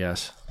 I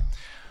guess.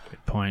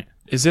 Good point.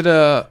 Is it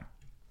a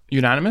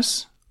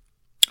unanimous?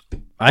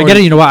 I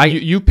gotta, you know what?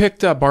 You picked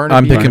Barnaby.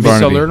 I'm picking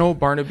Barnaby. Salerno,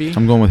 Barnaby.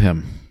 I'm going with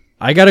him.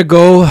 I gotta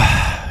go.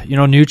 You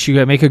know, Nucci, you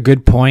gotta make a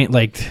good point.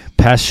 Like,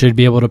 Pest should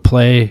be able to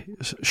play,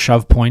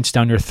 shove points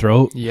down your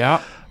throat. Yeah.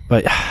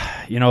 But,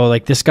 you know,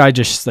 like, this guy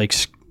just, like,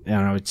 I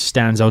don't know, it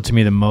stands out to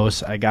me the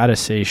most. I gotta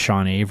say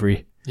Sean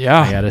Avery. I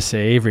Yeah. gotta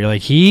say Avery.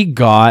 Like, he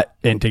got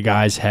into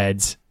guys'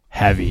 heads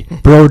heavy.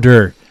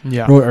 Broder.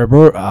 Yeah.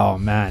 Oh,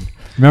 man.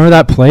 Remember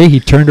that play? He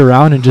turned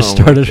around and just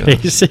Oh my started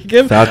gosh. facing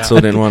him. Fatso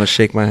didn't want to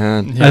shake my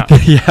hand. Yeah.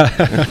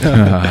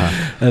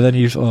 And then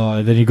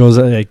he goes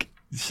like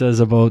says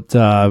about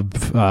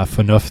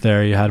Fanuff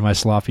there. You had my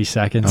sloppy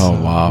seconds. Oh,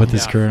 wow. With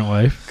his current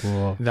wife.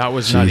 Cool. That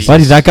was nutty.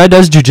 Buddy, that guy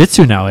does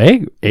jujitsu now, eh?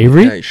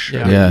 Avery. Yeah, sure.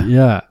 Yeah.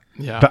 Yeah.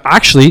 Yeah. But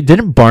actually,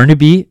 didn't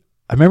Barnaby?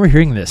 I remember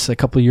hearing this a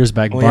couple of years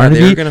back. Oh,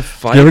 Barnaby, they were gonna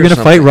fight. they were or gonna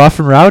fight something. Rough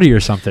and Rowdy or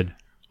something.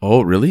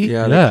 Oh, really?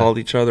 Yeah, Yeah. they called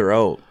each other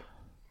out.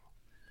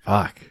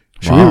 Fuck.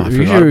 Wow, I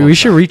forgot about We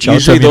should reach out.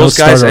 Usually to them, those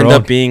start guys our end own.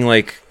 up being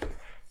like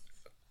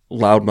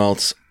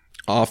loudmouths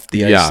off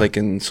the ice, Yeah. like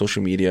in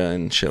social media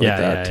and shit Yeah, like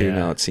that yeah, too. yeah.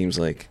 Now it seems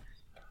like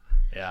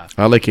Yeah.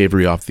 I like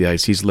Avery off the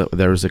ice.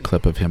 There was a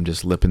clip of him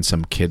just lipping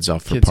some kids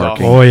off for Kids off.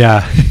 parking. Oh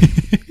yeah.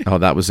 Oh,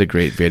 that was a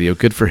great video.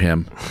 Good for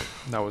him.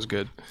 That was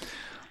good.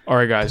 All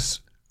right, guys.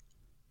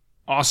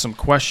 Awesome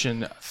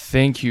question.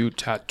 Thank you,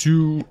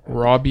 Tattoo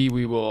Robbie.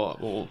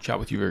 We'll chat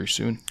with you very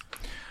soon.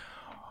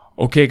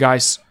 Okay,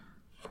 guys.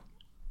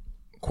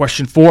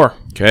 Question 4.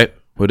 Okay.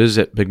 What is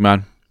it, big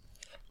man?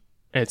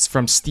 It's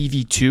from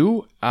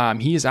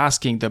Stevie2. He is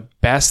asking the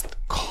best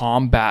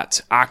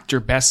combat actor,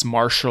 best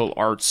martial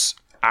arts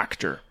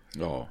actor.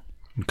 Oh.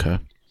 Okay.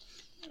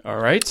 All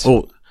right.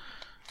 Oh,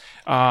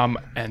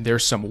 And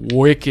there's some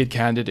wicked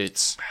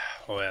candidates,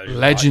 Oh, yeah,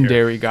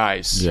 legendary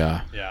guys.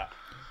 yeah. Yeah.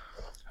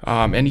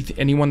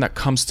 Anyone that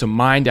comes to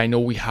mind? I know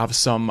we have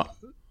some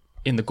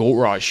in the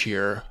Goatrage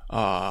here.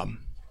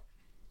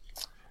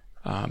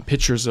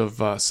 Pictures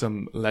of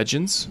some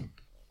legends.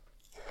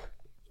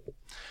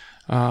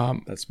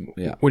 That's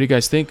yeah. What do you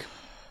guys think?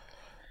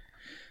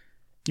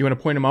 You want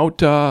to point them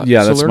out?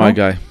 Yeah, that's Salerno? my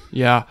guy.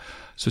 Yeah.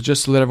 So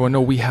just to let everyone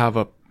know, we have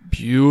a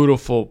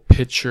beautiful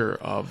picture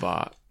of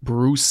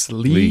Bruce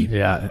Lee,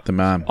 Yeah. The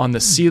man. on the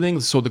ceiling.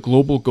 So the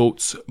global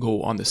goats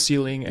go on the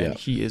ceiling, and Yeah.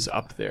 he is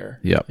up there.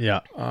 Yeah.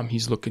 Yeah.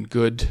 He's looking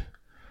good.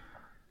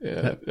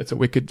 It's a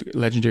wicked,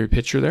 legendary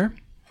picture there.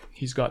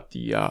 He's got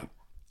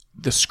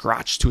the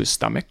scratch to his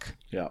stomach.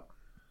 Yeah.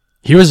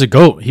 He was a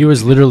goat. He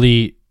was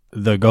literally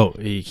the goat.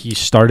 He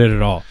started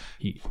it all.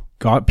 He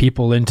got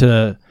people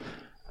into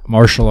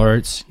martial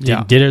arts.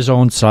 Yeah. Did his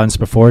own stunts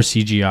before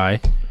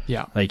CGI.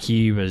 Yeah. Like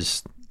he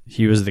was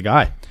the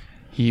guy.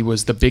 He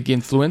was the big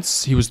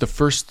influence. He was the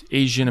first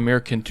Asian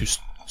American to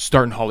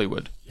start in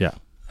Hollywood. Yeah.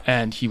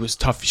 And he was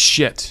tough as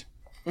shit.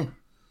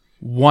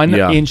 1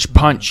 Yeah. inch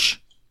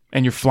punch,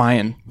 and you're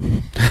flying.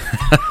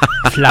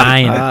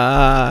 Flying.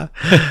 Oh,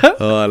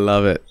 I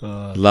love it.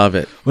 Love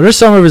it. What are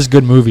some of his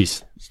good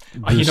movies?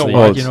 You know Lee?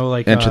 what? You know,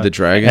 like Enter the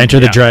Dragon. Enter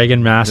the Yeah.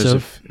 Dragon, There's a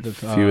massive.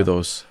 few of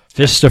those.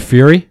 Fist of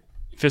Fury.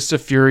 Fist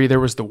of Fury. There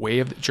was the Way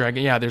of the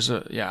Dragon.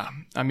 Yeah,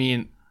 I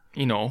mean,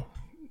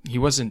 he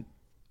wasn't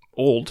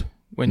old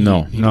when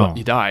No.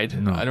 he died.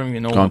 I don't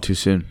even know. Gone too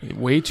soon.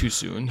 Way too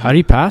soon. How did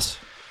he pass?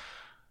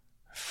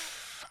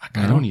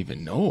 I don't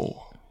even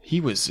know.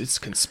 It's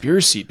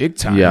conspiracy big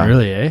time. Yeah.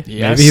 Really, eh?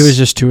 Yes. Maybe he was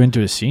just too into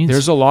his scenes.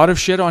 There's a lot of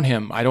shit on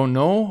him. I don't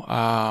know.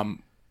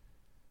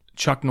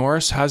 Chuck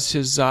Norris has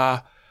his.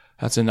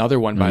 That's another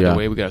one, by Yeah. the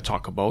way, we got to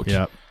talk about.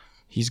 yeah.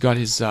 He's got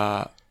his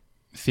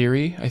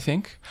theory, I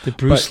think. did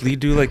Bruce Lee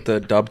do like the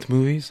dubbed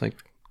movies? Like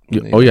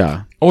when they- Oh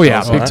yeah. Oh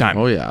yeah, Oh, big that- time.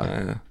 Oh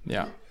yeah.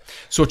 Yeah.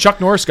 So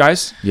Chuck Norris,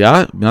 guys,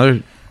 Yeah. Another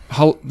that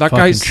Fucking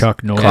guy's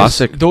Chuck Norris.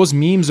 classic. Those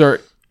memes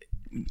are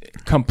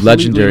completely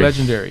Legendary.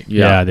 legendary.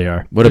 Yeah, they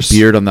are. What There's- a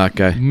beard on that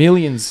guy.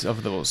 Millions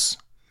of those.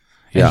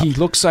 And Yeah. he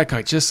looks like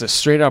just a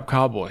straight up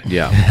cowboy.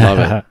 Yeah. Love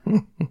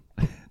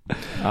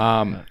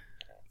it.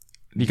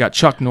 You got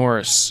Chuck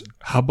Norris.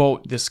 How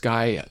about this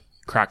guy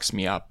cracks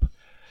me up?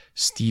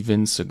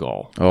 Steven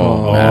Seagal.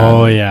 Oh, man.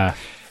 Oh yeah.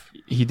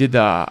 He did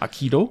the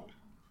Aikido,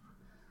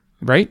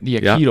 right? The Yeah.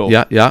 Aikido.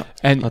 Yeah. Yeah.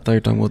 And I thought you were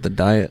talking about the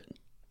diet.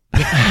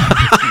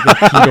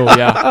 Aikido,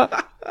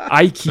 yeah.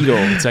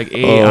 Aikido. It's like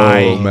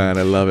AI. Oh man,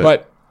 I love it.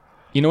 But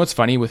you know what's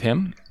funny with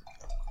him?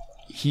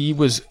 He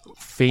was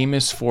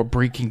famous for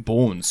breaking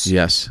bones.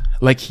 yes.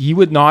 Like he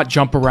would not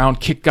jump around,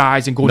 kick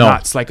guys, and go No.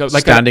 nuts. Like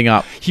Standing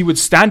up. He would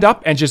stand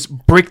up and just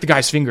break the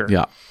guy's finger.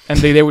 Yeah. And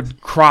they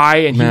would cry,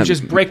 and he Man. would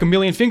just break a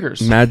million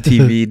fingers. Mad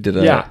TV did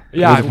a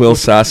Yeah. with Will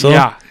Sasso.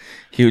 Yeah.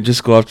 He would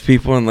just go up to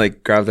people and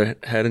like grab their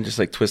head and just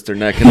like twist their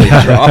neck and they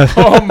drop.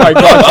 Oh my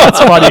god, that's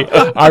funny.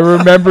 I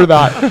remember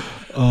that.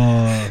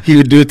 He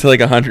would do it to like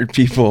 100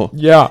 people.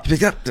 Yeah. He'd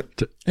be like,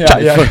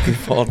 Yeah. fucking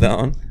fall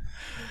down.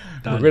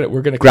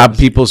 We're gonna Grab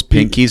people's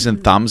pinkies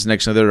and thumbs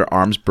next to their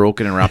arms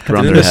broken and wrapped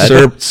around Didn't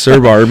their the head.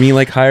 Serb army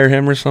like hire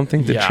him or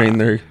something to Yeah. train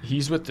their?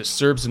 He's with the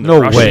Serbs and the No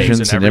Russians way. and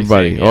And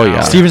everybody. everything. Oh,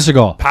 yeah. Steven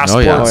Seagal.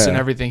 Passports Oh, yeah. and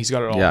everything. He's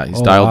got it all. Yeah, he's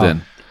Oh, dialed wow.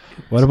 in.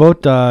 What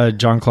about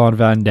Jean-Claude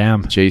Van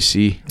Damme?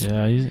 JC.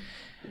 Yeah, he's,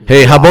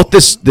 Hey, how about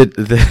this?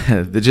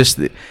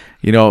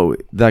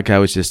 That guy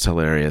was just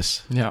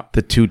hilarious. Yeah.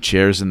 The 2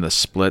 chairs and the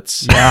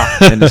splits. Yeah.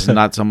 And his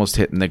nuts almost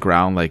hitting the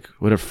ground. Like,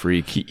 what a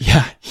freak.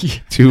 Yeah.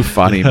 Too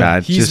funny,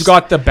 man. He's Just-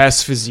 got the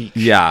best physique.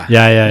 Yeah.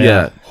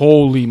 yeah.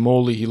 Holy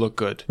moly, he looked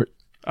good.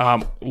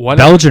 One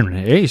Belgian.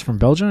 Hey, he's from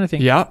Belgium, I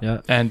think. Yeah. Yeah.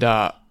 And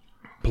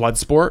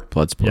Bloodsport,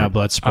 Bloodsport. Yeah,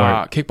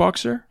 Bloodsport.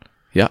 kickboxer,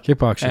 Yeah.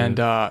 Kickboxing.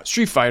 and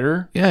Street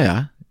Fighter.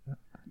 Yeah.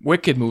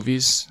 Wicked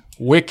movies.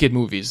 Wicked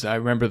movies. I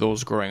remember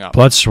those growing up.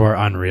 Bloodsport,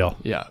 unreal.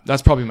 Yeah,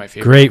 that's probably my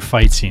favorite. Great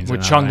fight scenes With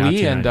in that Chung one, Lee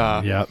after and,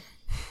 that. Yep.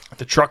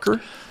 the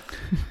trucker.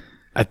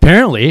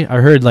 Apparently,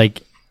 I heard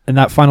like in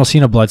that final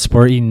scene of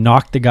Bloodsport, he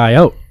knocked the guy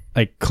out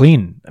like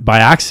clean by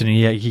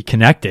accident. He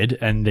connected,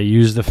 and they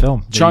used the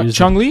film.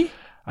 Chung Lee?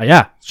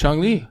 Yeah, Chung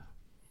Lee.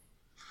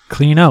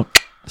 clean out.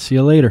 See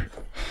you later.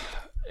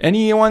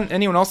 Anyone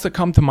else that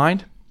come to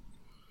mind?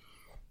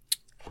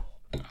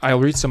 I'll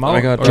read some out.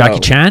 I got Jackie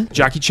Chan,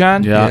 Jackie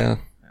Chan. Yeah.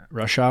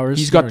 Rush Hours.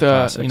 He's got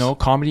Those are the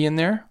classics. comedy in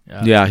there.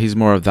 Yeah, he's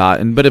more of that,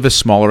 and bit of a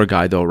smaller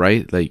guy though,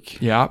 right?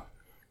 Like, Yeah.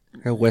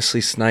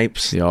 Wesley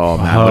Snipes. oh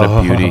man, what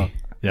a beauty!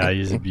 Yeah,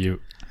 he's a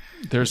beaut.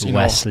 There's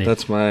Wesley.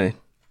 That's my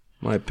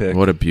pick.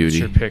 What a It's beauty!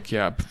 your pick.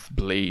 Yeah.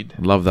 Blade.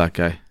 Love that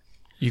guy.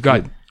 You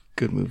got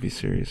Good movie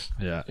series.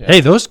 Yeah.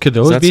 Hey, could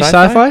those that be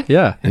sci-fi? sci-fi?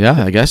 Yeah.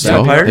 Yeah, I guess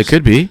so. Vampires? It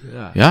could be.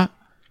 Yeah.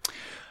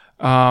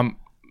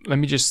 let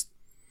me just.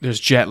 There's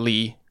Jet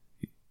Li,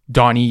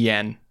 Donnie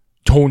Yen,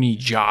 Tony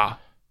Jaa,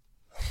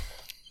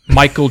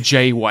 Michael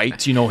J.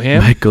 White. You know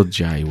him? Michael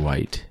J.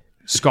 White.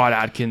 Scott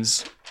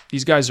Adkins.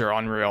 These guys are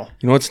unreal.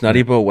 You know what's nutty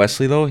about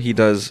Wesley though?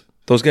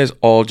 Those guys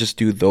all just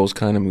do those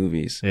kind of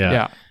movies.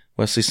 Yeah.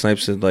 Wesley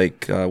Snipes did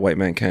like White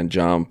Man Can't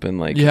Jump and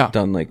like Yeah.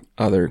 done like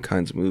other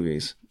kinds of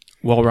movies.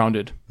 Well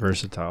rounded.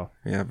 Versatile.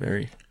 Yeah,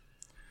 very.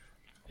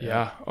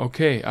 Yeah.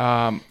 Okay.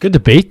 Good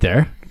debate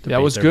there.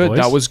 That was good.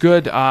 That was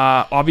good.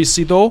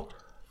 Obviously, though,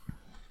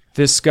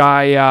 this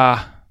guy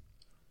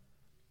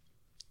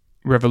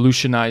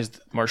revolutionized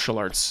martial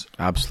arts.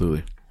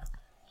 Absolutely.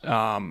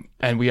 And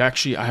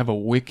I have a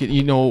wicked,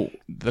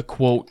 the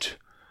quote,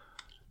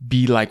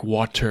 "Be like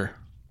water."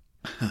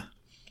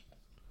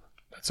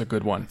 That's a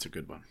good one. It's a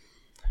good one.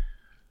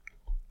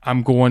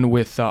 I'm going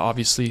with,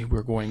 obviously,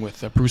 we're going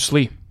with Bruce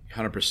Lee.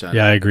 100%.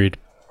 Yeah, I agreed.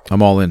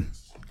 I'm all in.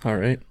 All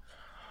right.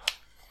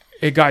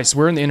 Hey, guys,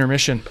 we're in the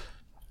intermission.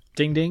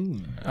 Ding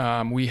ding.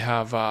 We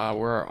have,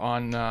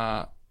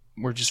 we're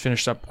just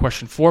finished up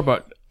question 4,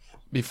 but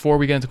before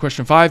we get into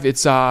question 5,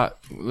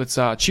 let's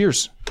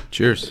cheers.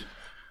 Cheers.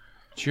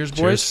 Cheers, boys.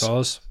 Cheers,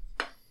 fellas.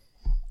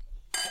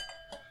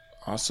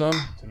 Awesome.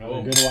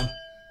 Another good one.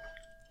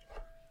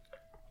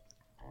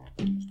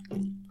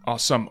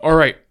 Awesome. All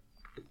right.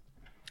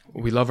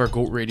 We love our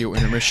GOAT Radio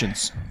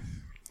intermissions.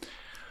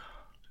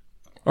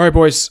 All right,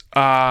 boys.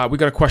 We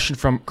got a question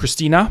from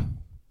Christina.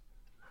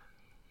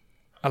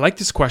 I like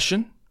this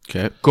question.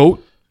 Okay.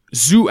 GOAT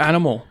zoo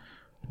animal.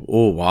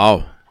 Oh,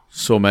 wow.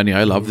 So many.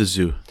 I love the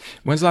zoo.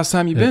 When's the last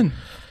time you've been?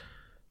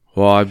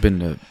 Well, I've been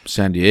to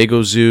San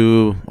Diego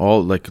Zoo,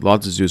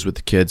 lots of zoos with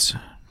the kids.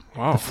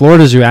 Wow.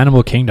 Florida Zoo,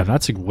 Animal Kingdom.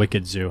 That's a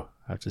wicked zoo,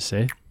 I have to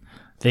say.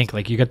 They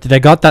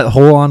got that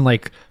whole on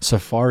like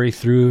safari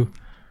through.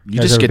 You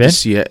just get to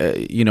see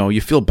it.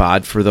 You feel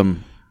bad for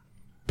them,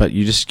 but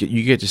you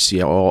get to see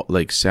it all.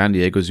 Like San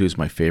Diego Zoo is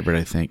my favorite,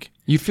 I think.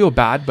 You feel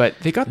bad, but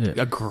they got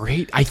a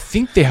great. I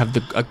think they have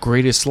a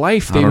greatest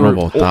life. I don't know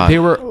about that. They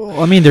were.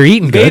 Well, I mean, they're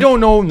eating good. They don't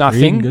know eating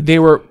nothing. good. They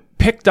were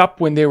picked up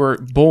when they were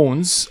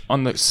bones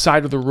on the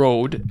side of the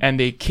road, and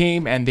they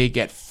came and they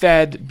get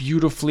fed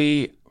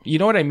beautifully. You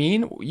know what I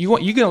mean?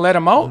 You gonna let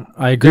them out?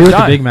 I agree They're with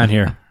done. the big man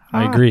here.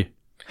 I agree.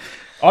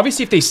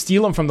 Obviously, if they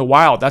steal them from the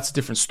wild, that's a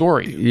different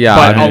story. Yeah,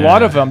 but I mean, a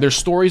lot of them, there's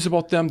stories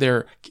about them.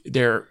 They're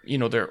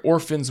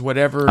orphans,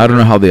 whatever. I don't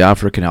know how the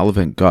African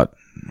elephant got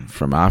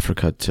from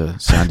Africa to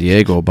San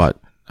Diego, but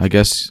I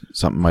guess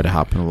something might have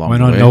happened along Went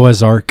the on way.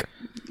 Noah's Ark.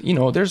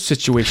 There's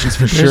situations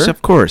for There's, sure.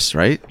 of course,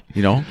 right?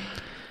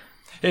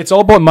 It's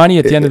all about money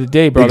at the end of the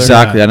day, brother.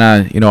 Exactly, and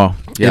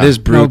It is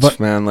brutes, but-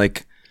 man.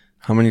 Like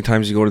how many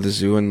times you go to the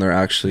zoo and they're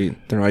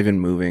not even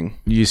moving.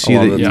 You see a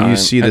lot the of the time. you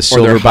see the Or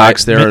they're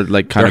silverbacks there,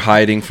 like kind they're of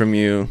hiding from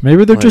you.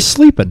 Maybe they're Like, just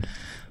sleeping.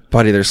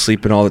 buddy, they're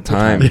sleeping all the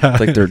time. Yeah.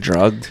 Like they're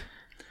drugged.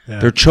 Yeah.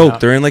 They're choked.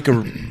 They're in like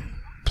a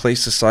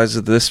place the size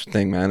of this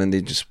thing, man, and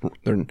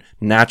they're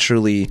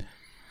naturally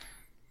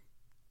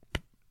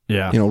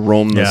Yeah.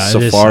 roam the Yeah, it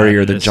is safari sad,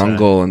 or it the is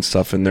jungle and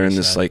stuff, and they're in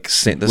this sad. like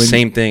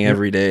same thing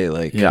every day.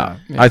 Like Yeah.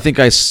 I think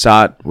I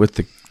sat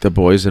with the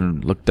boys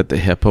and looked at the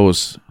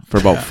hippos for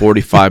about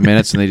 45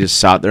 minutes, and they just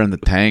sat there in the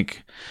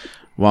tank.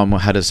 One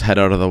had his head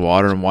out of the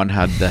water, and one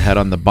had the head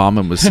on the bum,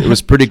 and it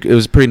was a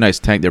pretty nice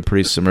tank. They're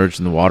pretty submerged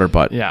in the water,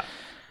 but Yeah.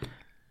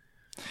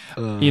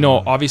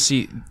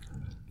 Obviously,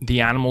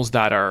 the animals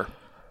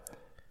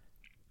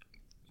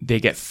they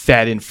get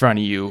fed in front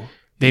of you,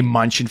 they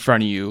munch in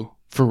front of you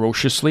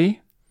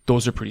ferociously.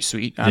 Those are pretty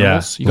sweet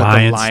animals. Yeah. You got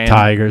Lions, the lion,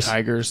 tigers.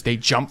 tigers. They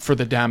jump for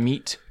the damn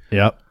meat.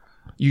 Yep.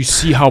 You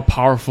see how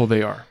powerful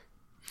they are.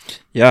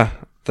 yeah,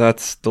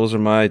 those are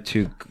my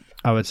two.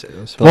 I would say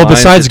those. The Well, lions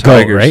besides or goat,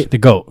 tigers. right? The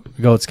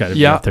goat's got to be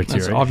Yeah, up there too,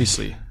 that's right?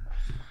 obviously.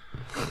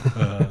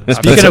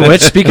 Speaking of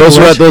which,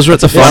 those were at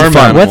the fun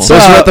farm. What's,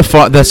 Those were at the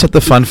fun. That's at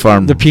the fun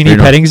farm. the Peony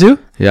Rino. Petting Zoo?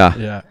 Yeah.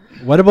 Yeah.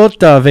 What about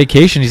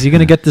vacation? Is he going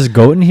to get this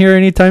goat in here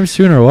anytime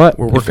soon, or what?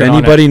 We're If working on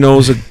anybody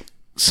knows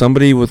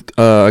somebody with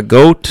a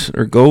goat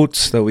or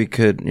goats that we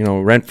could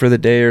rent for the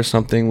day or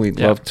something, we'd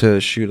Yeah. love to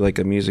shoot like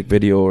a music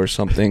video or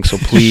something. So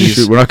please,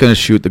 Shoot, we're not going to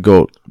shoot the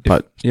goat,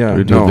 but yeah,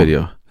 we're doing no. a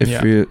video.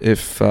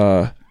 if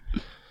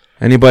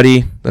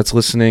anybody that's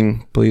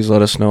listening, please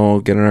let us know.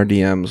 Get in our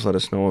DMs. Let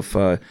us know if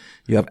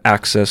you have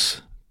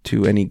access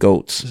to any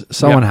goats.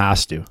 Someone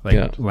has to.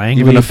 Like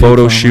Langley, even a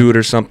photo shoot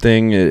or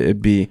something.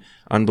 It'd be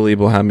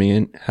unbelievable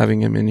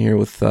having him in here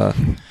with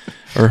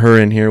or her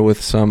in here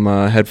with some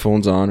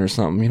headphones on or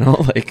something. You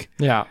know, like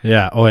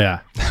Yeah. Oh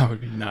yeah. That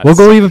would be nuts. We'll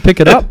go even pick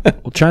it up.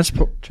 We'll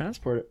transport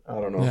it. I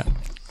don't know. Yeah.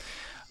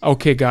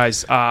 Okay,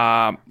 guys.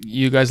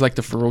 You guys like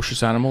the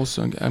ferocious animals?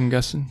 I'm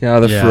guessing. Yeah,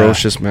 the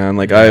ferocious, man.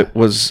 Like I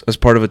was as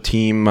part of a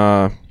team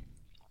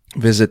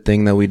visit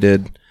thing that we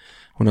did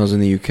when I was in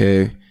the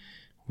UK.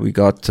 We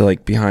got to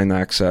like behind the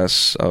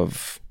access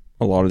of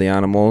a lot of the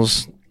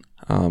animals,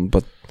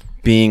 but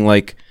being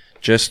like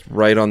just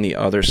right on the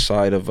other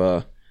side of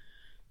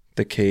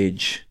the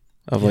cage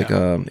of like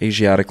a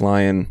Asiatic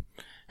lion,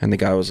 and the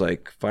guy was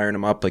like firing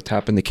him up, like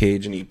tapping the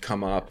cage, and he'd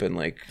come up and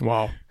like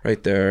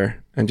right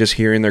there, and just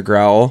hearing their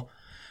growl,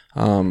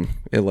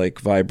 it like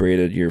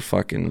vibrated your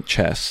fucking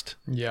chest.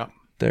 Yeah,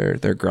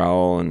 their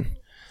growl and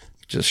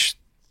just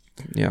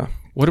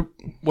What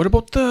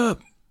about the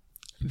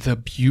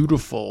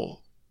beautiful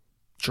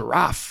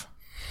giraffe?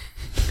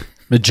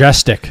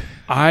 Majestic.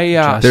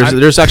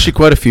 There's actually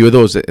quite a few of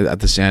those at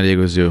the San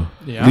Diego Zoo.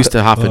 Yeah. At least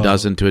a half a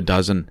dozen to a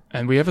dozen.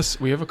 And we have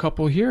a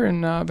couple here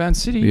in Van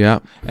City. Yeah.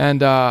 And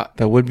that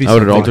would be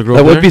out at something, Aldergrove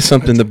that would there? be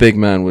something the big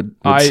man would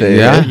say.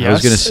 Yeah, yes. I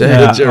was gonna say.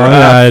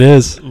 Yeah, it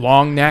is.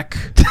 Long neck,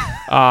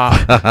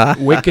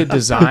 wicked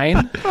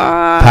design,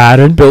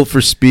 Pattern. Built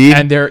for speed.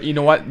 and they're, you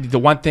know what, the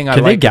one thing I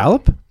Can like. they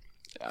gallop?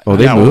 Oh,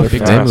 they Yeah, move.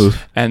 big They time.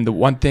 move. And the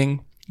one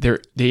thing,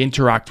 they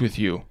interact with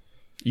you.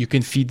 You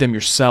can feed them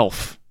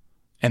yourself,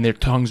 and their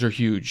tongues are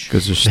huge.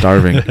 Because they're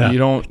starving. You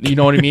know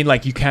what I mean?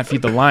 Like, you can't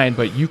feed the lion,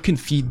 but you can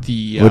feed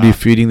the. What are you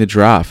feeding the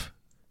giraffe?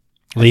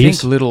 I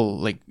Leaves? think little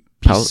like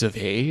pieces of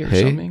hay or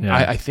Hay? something. Yeah.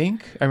 I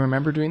think I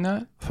remember doing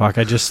that. Fuck,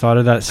 I just thought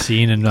of that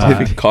scene in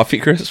Coffee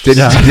crisps.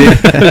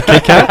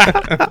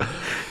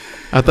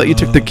 I thought you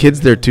took the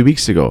kids there 2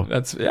 weeks ago.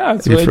 That's You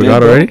what I forgot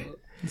did. already?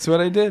 That's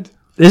what I did.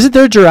 Isn't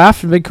there a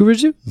giraffe in Vancouver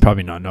Zoo?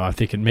 Probably not. No, I'm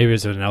thinking maybe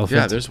it's an elephant.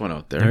 Yeah, there's one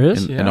out there. There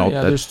is? Yeah,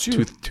 there's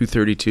two.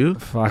 232.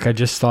 Fuck, I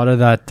just thought of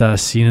that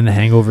scene in The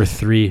Hangover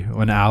 3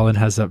 when Alan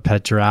has that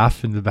pet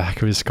giraffe in the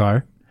back of his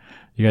car.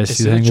 You guys Is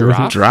see it The a Hangover 3?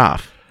 giraffe?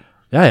 Giraffe.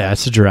 Yeah,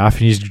 it's a giraffe,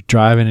 and he's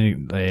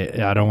driving,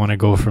 and I don't want to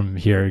go from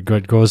here.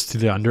 It goes to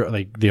the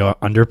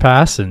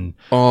underpass, and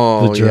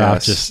the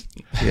giraffe just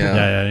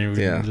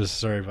just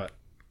sorry, but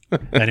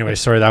anyway,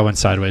 sorry that went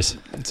sideways.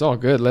 It's all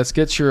good. Let's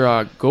get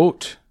your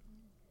goat.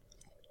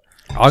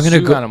 I'm gonna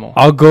Zoo go. animal.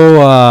 I'm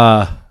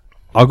gonna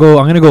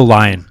go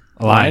lion.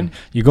 A lion. Lion?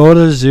 You go to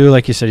the zoo,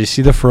 like you said, you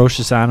see the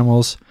ferocious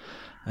animals,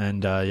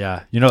 and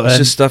It's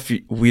just stuff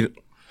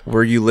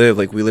where you live.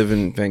 Like we live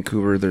in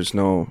Vancouver. There's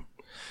no.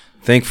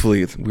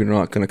 Thankfully, we're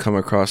not going to come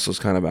across those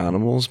kind of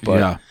animals.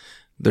 But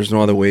there's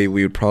no other way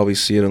we would probably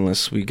see it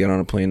unless we get on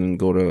a plane and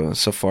go to a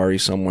safari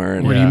somewhere.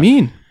 And What do you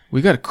mean?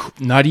 We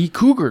got nutty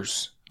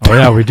cougars. oh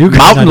yeah, we do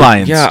Mountain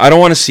lions. Yeah, I don't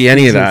want to see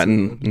any of that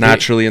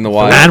naturally in the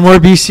wild. Landmore,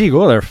 BC.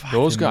 Go there.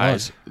 Those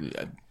guys,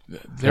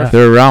 they're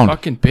They're around.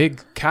 fucking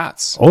big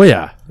cats. Oh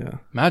yeah.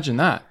 Imagine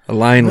that. A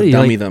lion What do would you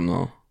dummy like- them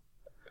though.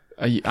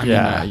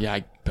 I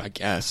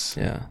guess.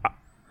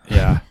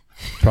 Yeah.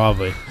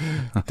 Probably.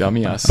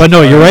 Dummy us. But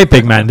no, you're right,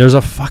 big man. There's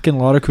a fucking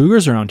lot of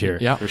cougars around here.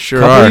 Yeah. For A sure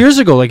couple are. of years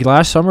ago, like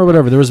last summer or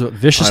whatever, there was a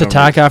vicious I don't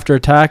attack after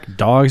attack.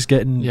 Dogs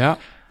getting. Yeah.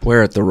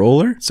 Where at the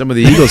roller? Some of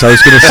the eagles. I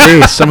was going to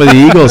say some of the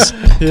eagles.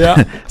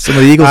 Yeah. Some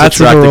of the eagles That's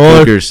attract the the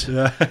roller. cougars.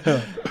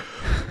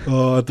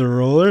 Oh, at the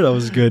roller, that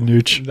was good,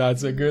 Nooch.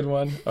 That's a good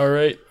one. All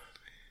right.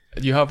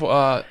 Do you have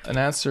an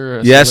answer?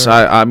 Yes,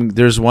 Salerno?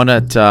 there's one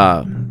at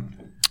the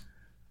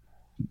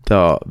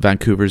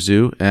Vancouver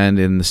Zoo, and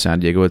in the San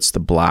Diego, it's the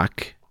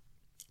black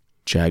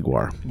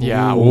jaguar.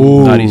 Yeah.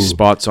 Ooh. Nutty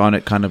spots on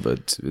it, kind of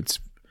it's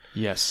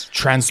Yes.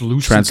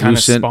 Translucent kind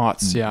of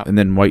spots. Yeah. and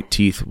then white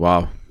teeth.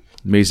 Wow,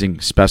 amazing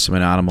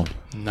specimen animal.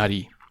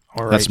 Nutty.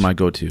 All right. That's my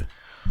go-to.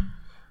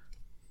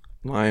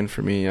 Lion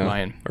for me, yeah.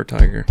 Lion. Or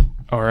tiger.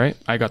 All right.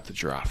 I got the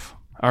giraffe.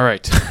 All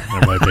right.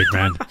 They're my big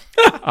man.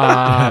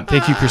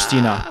 Thank you,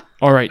 Christina.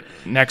 All right.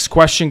 Next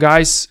question,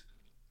 guys.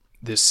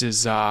 This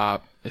is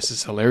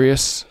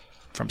hilarious.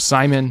 From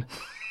Simon.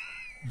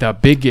 The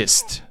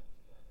biggest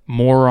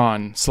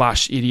moron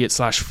 / idiot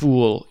 /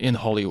 fool in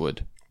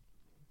Hollywood.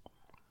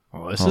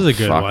 Oh, this is a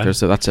good one.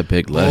 That's a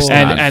big list. Oh,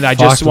 man. And I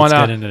fuck, just want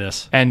let's to get into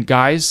this. And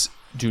guys,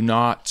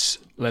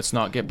 let's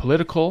not get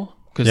political,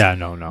 because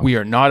no. we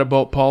are not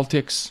about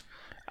politics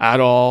at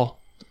all.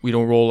 We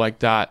don't roll like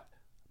that.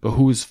 But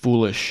who is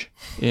foolish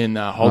in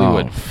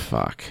Hollywood? Oh,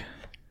 fuck.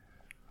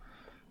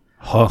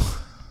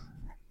 Oh,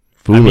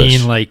 Foolish. I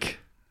mean, like,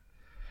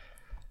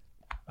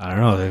 I don't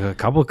know. There's a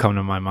couple come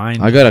to my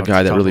mind. I got a off the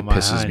guy that top really of my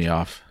pisses head. me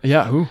off.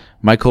 Yeah, who?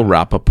 Michael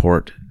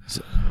Rappaport.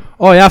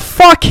 Oh yeah,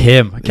 fuck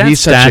him. I can't He's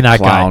stand such a that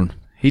clown. guy.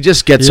 He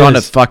just gets He on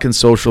is. to fucking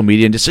social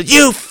media and just says,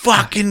 "You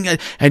fucking,"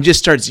 and just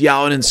starts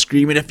yelling and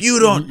screaming. If you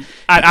don't,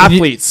 At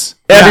athletes.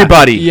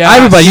 everybody, Yeah.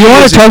 Everybody, you He want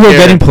to doesn't talk about care.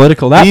 getting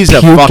political? That he's a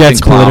puke fucking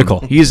gets clown. political.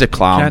 He's a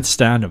clown. Can't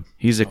stand him.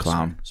 He's a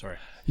clown. Sorry.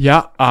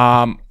 Yeah.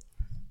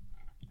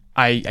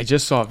 I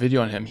just saw a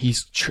video on him. He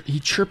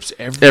chirps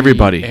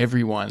Everybody.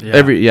 everyone.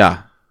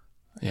 Yeah.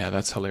 Yeah,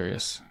 that's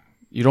hilarious.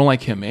 You don't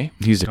like him, eh?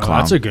 He's a clown.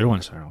 That's a good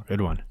one, Cyril.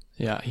 Good one.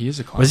 Yeah, he is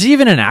a clown. Was he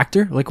even an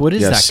actor? Like, what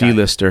is that guy?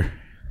 C-lister.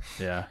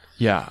 Yeah.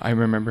 Yeah, I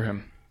remember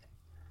him.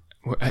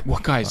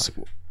 What guys?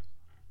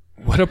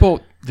 What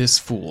about this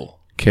fool?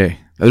 Okay.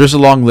 There's a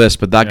long list,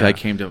 but that guy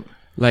came to...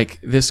 Like,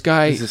 this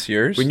guy... Is this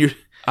yours? When you...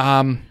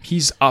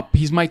 He's up.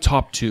 He's my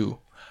top 2.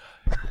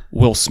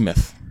 Will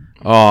Smith.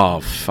 Oh,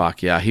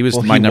 fuck, yeah. He was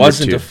well, my he number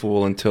wasn't 2. a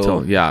fool until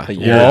Till- yeah. a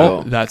year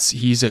Well, ago.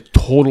 he's a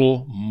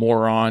total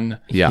moron.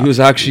 Yeah. He was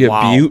actually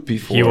Wow. a beaut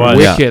before. He was.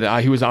 Wicked.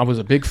 I was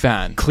a big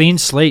fan. Clean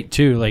slate,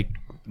 too. Like,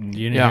 you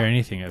didn't Yeah. hear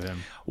anything of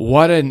him.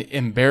 What an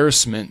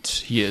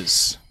embarrassment he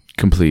is.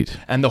 Complete.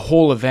 And the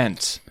whole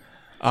event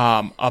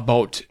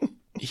about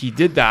he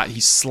did that. He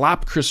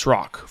slapped Chris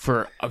Rock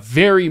for a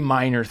very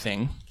minor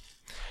thing.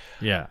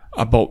 Yeah.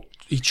 About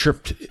he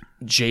tripped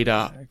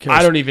Jada.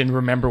 I don't even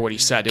remember what he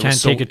said. It Can't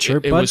was so, take a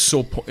chirp, It bud? was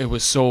so. It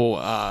was so.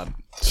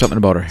 Something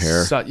about her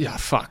hair. Yeah,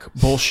 fuck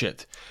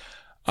bullshit.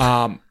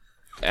 And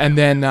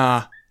then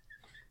not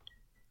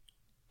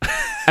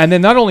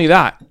only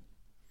that,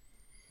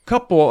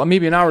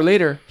 maybe an hour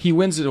later, he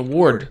wins an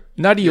award,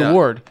 Nutty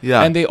Award,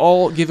 Yeah. and they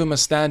all give him a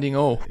standing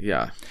O.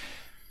 Yeah.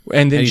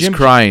 And then And he's Jim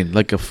crying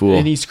like a fool.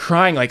 and he's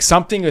crying like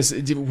something is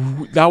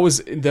that was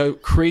the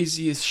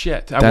craziest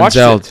shit. I watched it,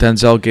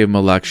 Denzel gave him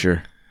a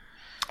lecture.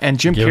 and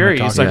Jim Give him a Carrey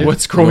talk, is like, yeah.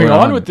 "What's going Moron.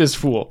 on with this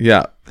fool,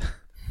 Yeah.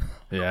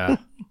 Yeah.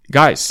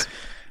 guys?"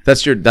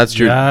 That's your that's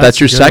your a good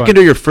second one.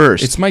 or your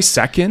first? It's my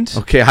second.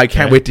 okay, I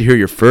can't wait to hear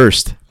your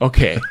first.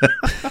 Okay,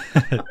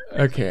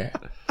 okay.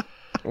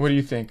 What do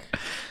you think?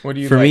 What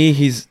do you For like? me,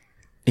 he's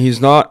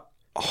not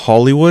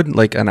Hollywood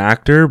like an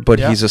actor, but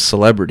Yeah. he's a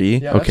celebrity.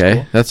 Yeah, that's Okay.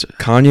 cool. That's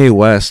Kanye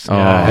West is an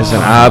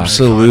Kanye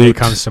absolute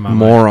comes to my mind.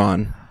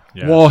 moron.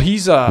 Yeah. Well,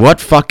 he's a what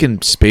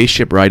fucking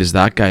spaceship ride is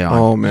that guy on?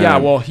 Oh man, yeah.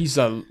 Well, he's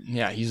a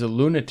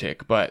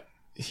lunatic, but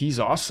he's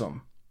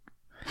awesome.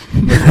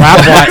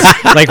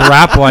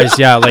 rap wise,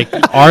 yeah. Like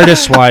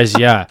artist wise,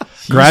 yeah.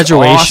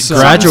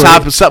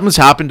 awesome. Something's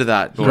happened to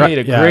that. He made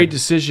a Yeah. great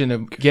decision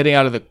of getting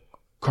out of the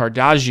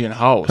Kardashian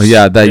house. Oh,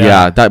 Yeah.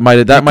 that might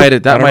I don't know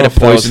have if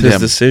that was poisoned his him.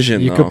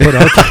 decision. You though. could put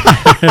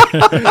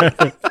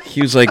out.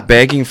 He was like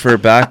begging for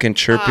it back and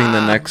chirping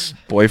the next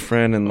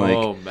boyfriend and like,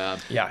 Oh man.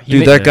 yeah.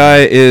 dude, that guy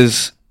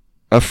is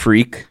a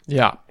freak.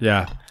 Yeah.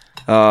 Yeah.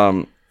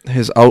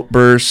 His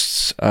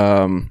outbursts,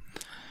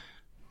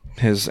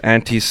 his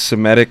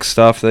anti-Semitic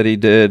stuff that he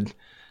did,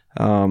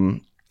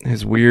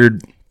 his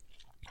weird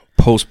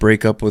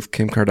post-breakup with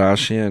Kim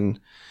Kardashian,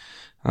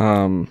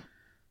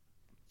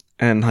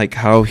 and like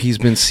how he's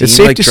been seen. It's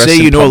safe like, to dressed say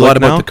in you know a lot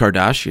public now. about the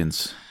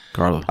Kardashians,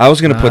 Carlo. I was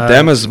gonna put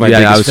them as my yeah,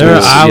 I biggest was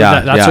fools. gonna- yeah,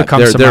 That's yeah, what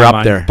comes to they're my up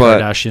mind. there.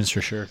 But- Kardashians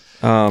for sure.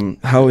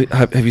 How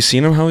have you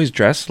seen him? How he's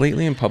dressed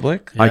lately in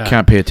public? I Yeah.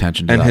 can't pay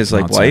attention to And that his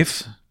like nonsense.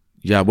 wife.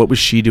 Yeah, what was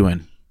she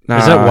doing?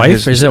 Is that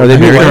wife? Is it are they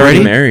married married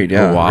already? Married,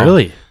 yeah. Oh, wow.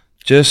 Really?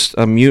 Just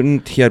a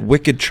mutant. He had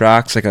wicked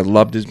tracks. Like I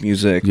loved his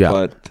music, Yeah.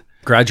 but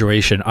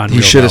Graduation. Unreal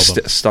he should have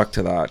album. stuck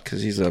to that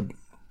because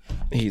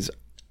he's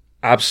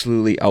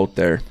absolutely out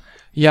there.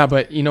 Yeah,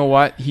 but you know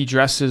what? He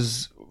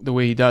dresses the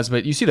way he does.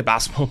 But you see the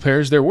basketball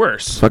players; they're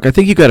worse. Fuck, I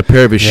think you got a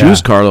pair of his Yeah.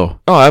 shoes, Carlo.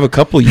 Oh, I have a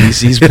couple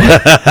Yeezys,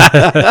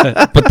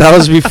 but that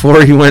was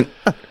before he went.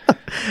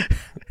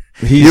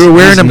 You were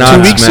wearing he's them 2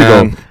 nuts, weeks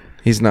man. ago.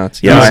 He's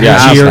nuts. Yeah,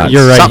 Yeah,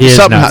 you're right. He is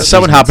Something nuts.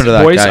 something He's happened to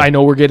that Boys, guy. I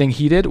know we're getting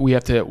heated. We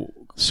have to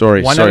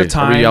Sorry, one sorry. at a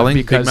time Are we yelling,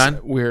 big because man?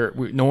 we're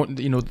no,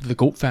 you know, the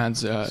GOAT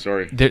fans.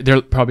 Sorry.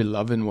 they're probably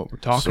loving what we're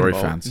talking Sorry,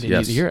 about. fans. They Yes.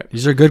 need to hear it.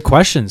 These are good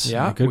questions.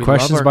 Yeah, Good we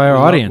questions love by our we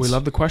love- audience. We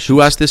love the questions.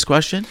 Who asked this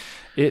question?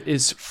 It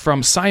is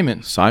from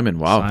Simon. Simon.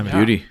 Wow, Simon.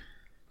 beauty.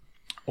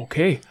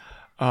 Okay,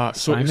 so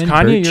Simon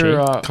Kanye,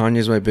 Birchie.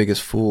 Kanye's my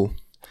biggest fool.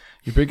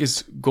 your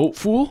biggest GOAT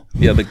fool.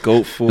 Yeah, the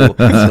goat fool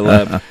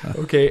celeb.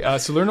 Okay,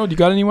 Salerno, do you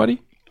got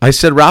anybody? I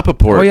said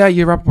Rappaport. Oh yeah,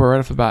 you Rappaport right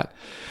off the bat.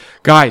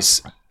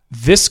 Guys,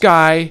 this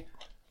guy,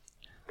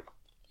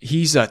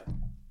 he's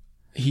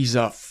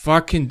a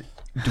fucking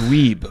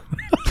dweeb.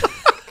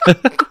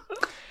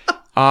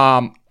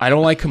 I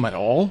don't like him at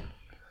all,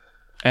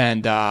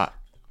 and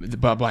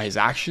by his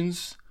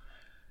actions,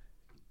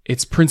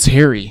 it's Prince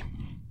Harry.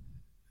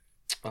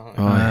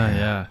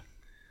 Yeah.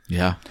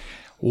 Yeah.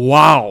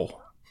 Wow.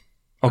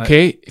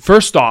 Okay,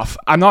 first off,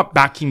 I'm not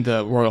backing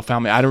the royal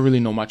family. I don't really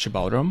know much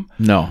about them.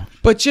 No.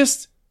 But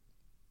just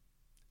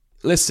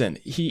listen,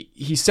 he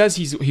says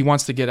he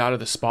wants to get out of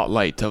the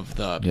spotlight of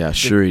the. Yeah,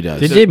 sure he does.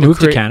 Did The- they the move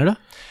to cra- Canada?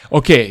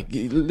 Okay,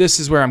 this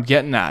is where I'm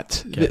getting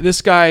at.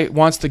 This guy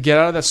wants to get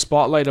out of the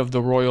spotlight of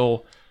the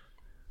royal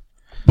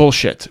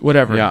bullshit.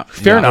 Whatever. Yeah,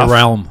 Fair yeah. enough. The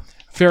realm.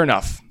 Fair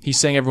enough. He's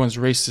saying everyone's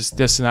racist,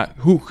 this and that.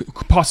 Who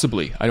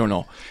possibly? I don't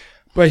know.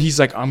 But he's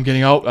like, I'm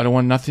getting out. I don't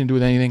want nothing to do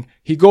with anything.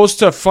 He goes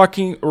to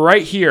fucking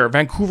right here,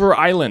 Vancouver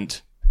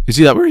Island. Is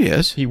he that where he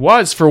is? He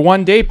was for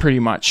one day, pretty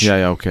much.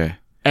 Yeah, okay.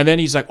 And then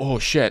he's like, oh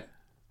shit,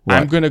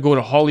 I'm going to go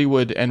to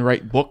Hollywood and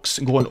write books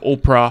and go on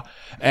Oprah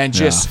and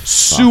just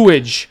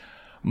sewage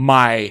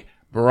my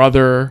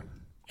brother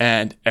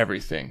and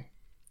everything.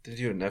 Did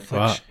you do a Netflix?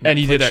 Wow. And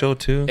he did a show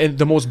too. And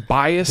the most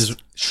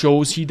biased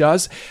shows he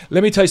does.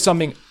 Let me tell you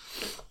something.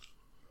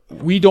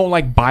 We don't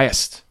like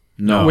biased.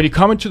 No. When you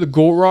come into the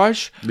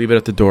Goatrage, Leave it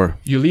at the door.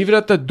 you leave it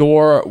at the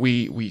door.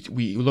 We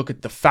look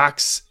at the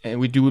facts and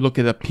we do look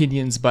at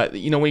opinions. But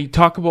when you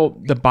talk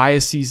about the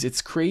biases,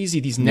 it's crazy.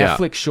 These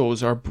Netflix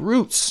shows are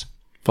brutes.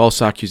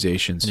 False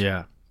accusations.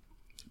 Yeah.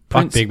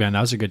 Prince- Fuck, Big Man.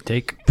 That was a good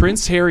take.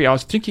 Prince Harry. I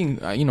was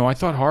thinking. I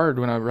thought hard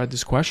when I read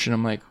this question.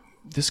 I'm like,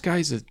 this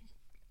guy's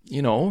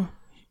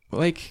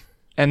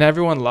and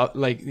everyone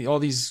all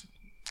these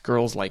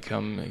girls like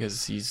him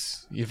because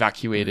he's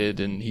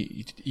evacuated and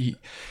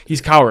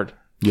he's coward.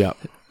 Yeah.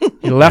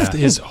 He left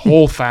his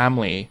whole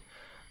family.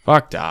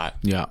 Fuck that.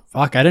 Yeah.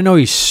 Fuck, I didn't know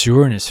he's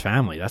sewering his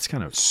family. That's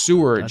kind of that's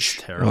Sewage.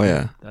 terrible. Oh,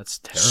 yeah. That's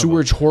terrible.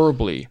 Sewage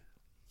horribly.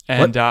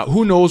 And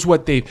who knows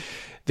what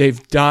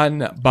they've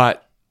done,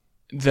 but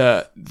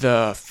then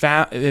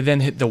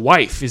the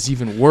wife is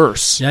even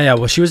worse. Yeah.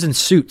 Well, she was in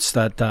Suits.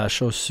 That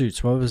show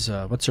Suits. What's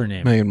her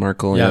name? Meghan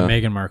Markle. Yeah, Yeah,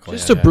 Meghan Markle.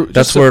 Just yeah, a brute.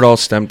 That's where it all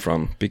stemmed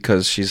from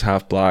because she's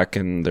half black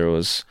and there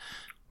was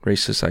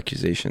racist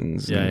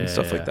accusations and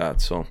stuff like that.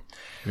 So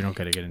We don't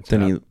got to get into then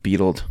that. he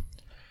beetled.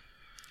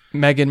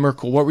 Meghan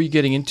Markle. What were you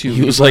getting into?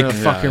 He was one like of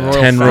the fucking royal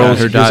 10 family. rows. Her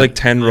He was dad- like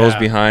 10 rows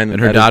behind, And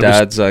and her her dad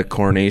was- dad's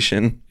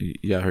coronation.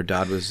 Yeah, her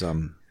dad was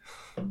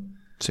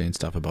saying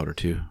stuff about her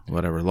too.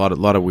 Whatever. A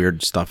lot of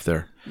weird stuff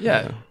there.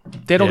 Yeah,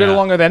 they don't get Yeah.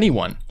 along with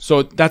anyone.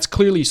 So that's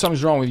clearly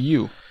something's wrong with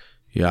you.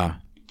 Yeah.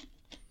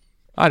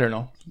 I don't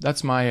know.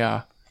 That's my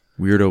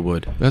Weirdo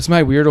Wood.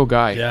 weirdo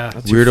guy. Yeah.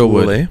 Weirdo fool,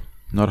 Wood. eh?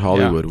 Not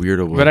Hollywood.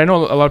 Weirdo Wood. But I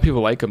know a lot of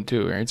people like him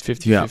too. Right? It's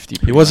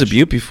 50-50. He was a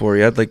beaut before.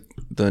 He had like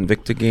the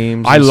Invicta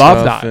Games. I and love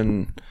stuff, that.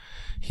 And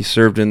he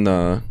served in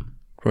the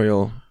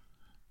Royal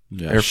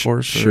Air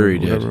Force. Sure or he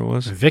did. whatever it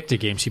was. Victor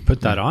Games. He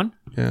put that on?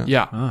 Yeah.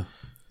 Yeah, Huh.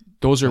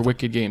 those are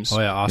wicked games. Oh,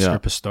 yeah. Oscar Yeah.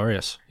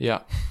 Pistorius. Yeah.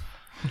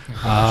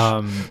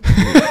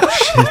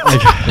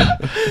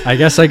 I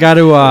guess I got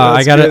to.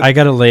 I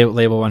got to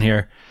label one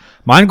here.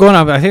 Mine going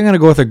up. I think I'm gonna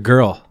go with a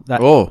girl.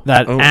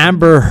 That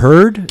Amber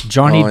Heard,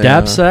 Johnny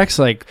Depp's ex.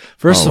 Like,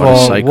 first of what a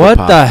all, psychopath.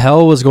 what the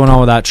hell was going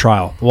on with that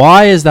trial?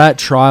 Why is that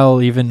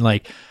trial even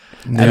like?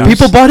 And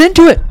people bought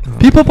into it.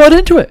 People bought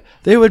into it.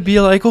 They would be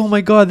like, "Oh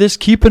my god, this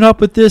keeping up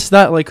with this,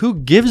 that." Like, who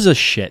gives a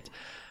shit?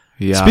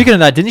 Yeah. Speaking of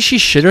that, didn't she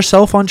shit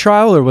herself on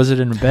trial, or was it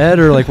in bed,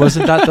 or like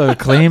wasn't that the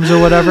claims or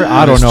whatever?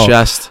 I don't know.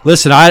 Chest.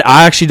 Listen, I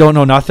actually don't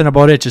know nothing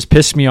about it. It just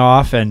pissed me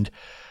off, and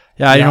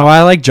you know,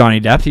 I like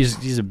Johnny Depp.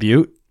 He's a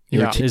beaut.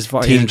 Yeah.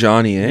 Team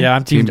Johnny, eh? Yeah,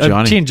 I'm team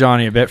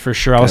Johnny a bit for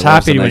sure. I was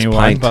loves happy a when nice he won,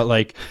 pint. but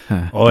like,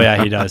 oh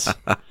yeah, he does.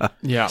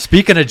 Yeah.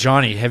 Speaking of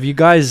Johnny, have you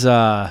guys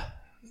heard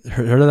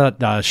of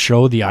that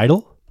show, The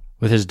Idol,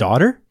 with his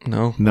daughter?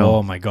 No.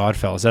 Oh my God,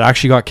 fellas! It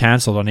actually got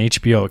canceled on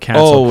HBO.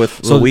 Canceled. Oh, with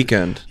The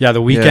Weeknd. Yeah,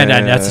 The Weeknd, Yeah,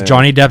 and that's yeah.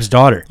 Johnny Depp's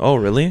daughter. Oh,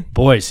 really?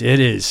 Boys, it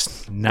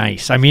is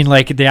nice. I mean,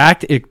 like the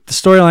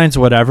storylines,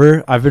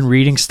 whatever. I've been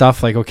reading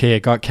stuff like, okay,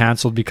 it got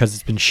canceled because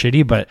it's been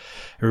shitty, but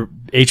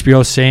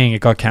HBO saying it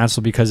got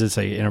canceled because it's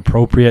like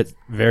inappropriate,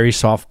 very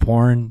soft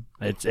porn.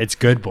 It's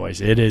good,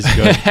 boys. It is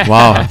good.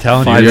 Wow. I'm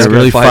telling you, You're it's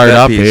really Five fired that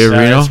up, piece. eh,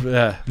 Yeah,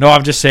 Reno? no,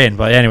 I'm just saying.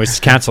 But anyways, it's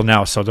canceled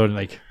now, so don't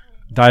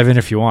dive in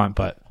if you want.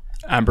 But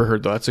Amber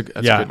Heard though. That's a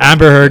good.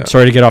 Amber Heard.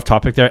 Sorry to get off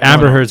topic there.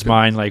 Amber Heard's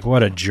mine. Like,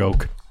 what a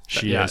joke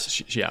she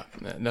is.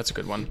 That's a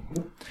good one.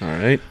 All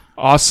right.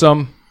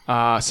 Awesome,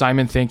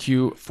 Simon. Thank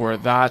you for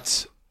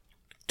that.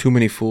 Too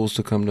many fools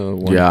to come to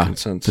one Yeah.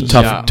 consensus.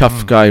 The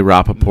tough guy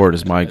Rappaport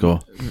is my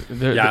goal.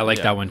 Yeah, I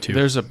like that one too.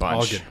 There's a All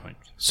bunch. good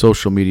points.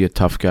 Social media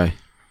tough guy.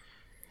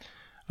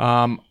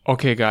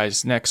 Okay,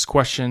 guys. Next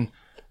question.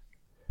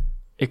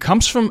 It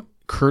comes from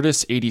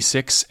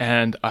Curtis86,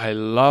 and I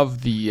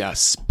love the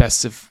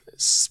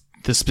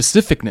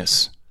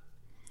specificness.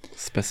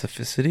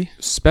 Specificity?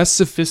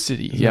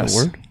 Specificity. Is that yes. a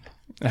word?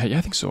 Yeah,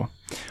 I think so.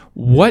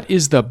 What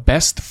is the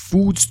best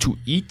foods to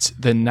eat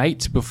the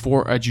night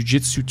before a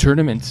jiu-jitsu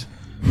tournament?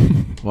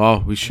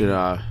 Well, we should.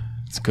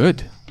 It's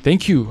good.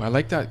 Thank you. I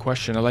like that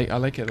question. I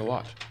like it a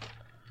lot.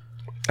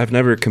 I've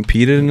never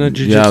competed in a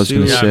jiu-jitsu. Yeah, I was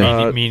gonna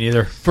say. Me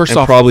neither. First and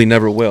off, probably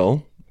never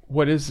will.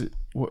 what is it?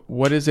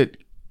 What does it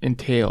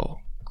entail?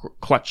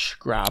 Clutch,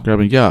 grab.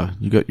 Grabbing. Yeah,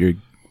 you got your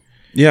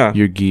Yeah.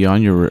 gi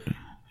on.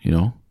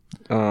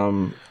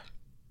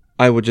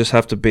 I would just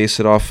have to base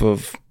it off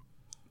of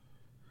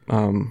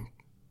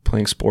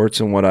playing sports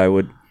and what I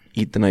would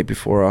eat the night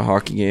before a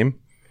hockey game.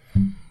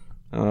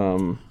 I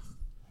know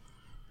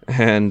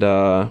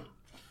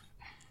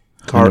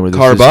where this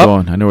carb is up.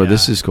 going. I know where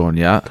this is going.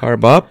 Yeah.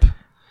 Carb up.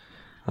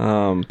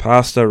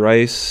 Pasta,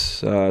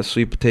 rice,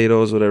 sweet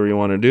potatoes, whatever you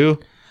want to do.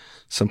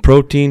 Some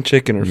protein,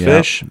 chicken or Yeah.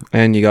 fish,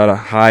 and you gotta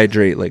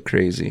hydrate like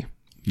crazy.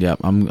 Yeah.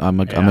 I'm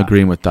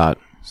agreeing with that.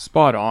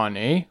 Spot on,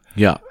 eh?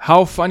 Yeah.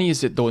 How funny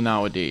is it though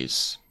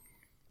nowadays?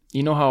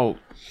 You know how,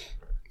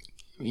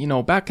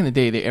 back in the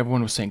day,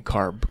 everyone was saying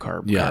carb.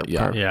 Yeah, carb, yeah.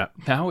 carb. Yeah.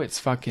 Now it's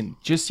fucking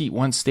just eat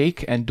one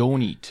steak and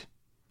don't eat.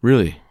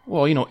 Really.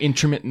 Well,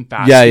 intermittent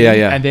fasting.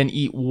 Yeah. And then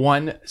eat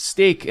one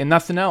steak and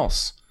nothing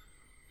else.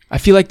 I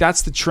feel like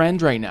that's the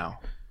trend right now.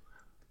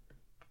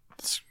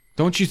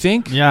 Don't you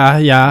think?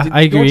 Yeah,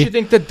 I agree. Don't you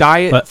think the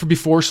diet But- for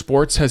before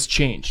sports has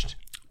changed?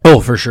 Oh,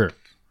 for sure.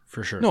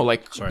 For sure. No,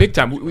 like big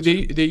time.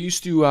 They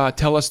used to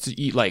tell us to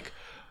eat like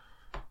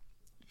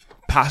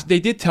pasta. They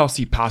did tell us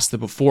to eat pasta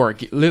before,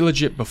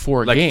 legit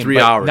before a Like game. 3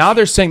 but hours. Now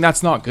they're saying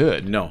that's not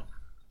good. No.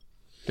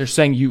 They're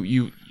saying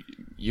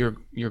your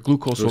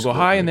glucose will go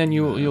high and then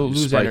you'll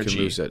lose spike energy.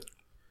 and lose it.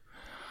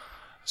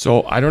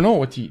 So I don't know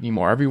what to eat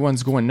anymore.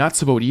 Everyone's going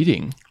nuts about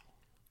eating.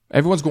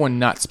 Everyone's going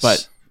nuts,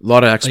 but A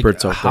lot of Like,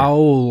 experts out how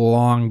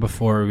long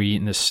before are we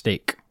eating the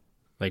steak?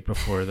 Like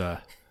before the...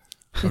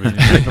 Are we eating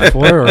the steak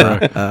before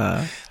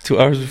or... 2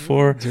 hours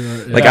before.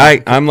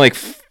 Like I'm like,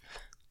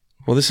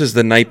 well, this is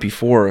the night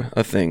before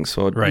a thing,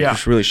 so it Right.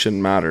 just really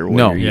shouldn't matter what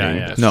No. you're Yeah, eating. yeah.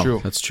 there. That's No,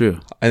 true. that's true.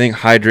 I think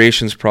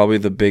hydration's probably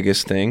the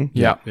biggest thing.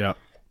 yeah. Yeah.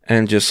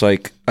 And just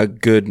like a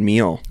good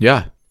meal.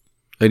 Yeah.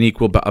 An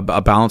equal,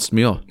 a balanced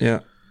meal. Yeah.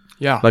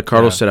 Yeah. Like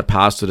Carlos said, a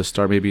pasta to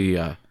start, maybe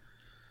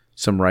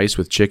some rice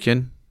with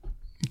chicken.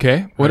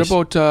 Okay. What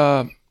about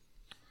Like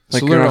you're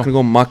Salerno? not gonna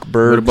go muck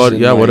birds. What about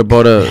and, what like-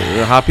 about a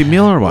Happy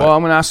Meal or what? Well,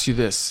 I'm going to ask you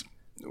this.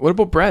 What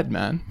about bread,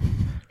 man?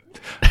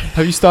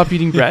 Have you stopped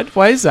eating bread?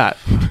 Why is that?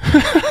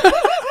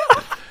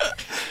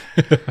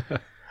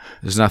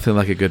 There's nothing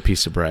like a good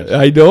piece of bread.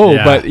 I know,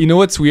 Yeah. but you know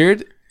what's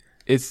weird?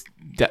 It's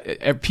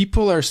that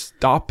people are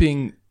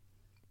stopping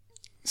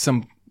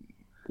some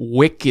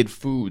wicked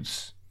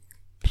foods.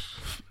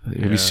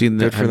 Have you seen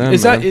Good that? for them.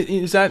 Is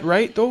man. that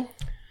right though?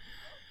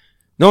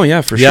 No,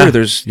 yeah, for Yeah, sure.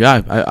 There's.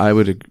 Yeah, I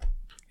would.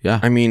 Yeah,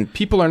 I mean,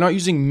 People are not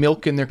using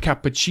milk in their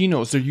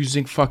cappuccinos; they're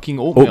using fucking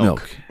oat oat milk.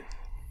 milk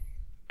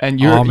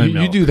And Almond you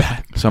milk. do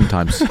that.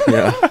 sometimes.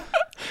 yeah.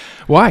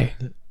 Why?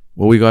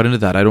 Well, we got into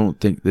that. I don't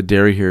think the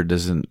dairy here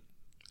doesn't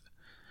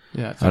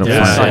Yeah, I don't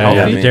Yeah, find not it. healthy.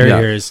 Yeah, yeah, man. dairy Yeah.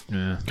 here is...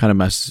 Yeah. kind of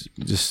mess.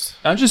 Just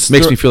I'm just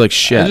makes me feel like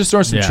shit. I'm just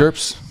throwing some Yeah.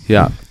 chirps.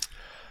 Yeah.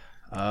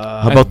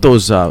 How about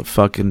those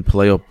fucking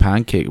paleo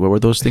pancake? What were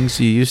those things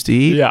you used to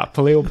eat? Yeah,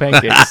 paleo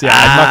pancakes. Yeah,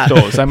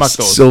 I muck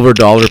those. Silver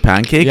dollar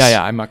pancakes.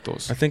 Yeah, I muck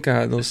those. I think I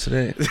had those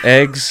today.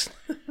 Eggs,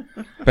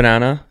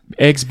 banana.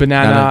 Eggs,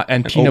 banana, Banana,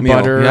 and and peanut oatmeal.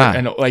 butter, Yeah.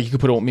 and like you could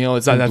put oatmeal.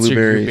 That's your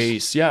blueberries.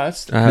 base. Yeah,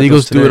 that's I had And he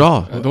those goes, do it today.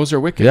 all. those are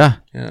wicked. Yeah.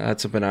 Yeah, I had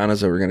some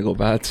bananas that were gonna go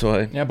bad, so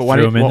I Yeah, but why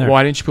Threw didn't 'em in there.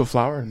 why didn't you put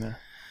flour in there?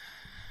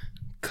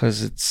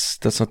 because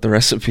that's not the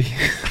recipe.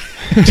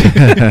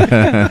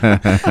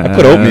 I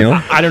put oatmeal.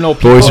 I don't know.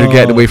 Boys people- are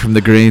getting away from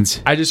the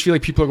greens. I just feel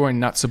like people are going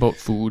nuts about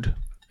food.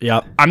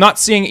 Yep. I'm not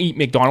saying eat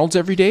McDonald's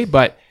every day,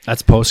 but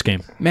That's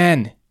post-game.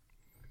 man,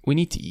 we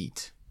need to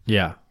eat.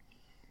 Yeah.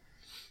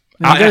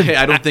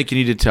 I don't think you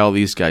need to tell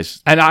these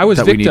guys. And I was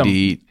That we need victim. to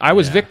eat. I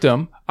was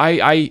victim.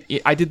 I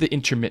did the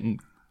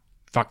intermittent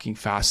fucking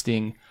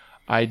fasting.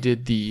 I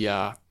did the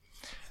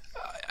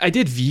I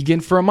did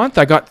vegan for a month.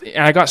 I got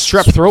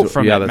strep throat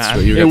from yeah, it, that's man.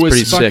 right. You It get was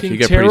pretty sick. fucking You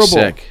get terrible. pretty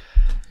sick.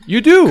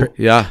 You do.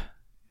 Yeah,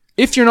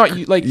 If you're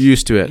not like you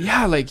used to it.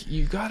 yeah, like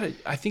you gotta.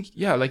 I think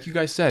yeah, like you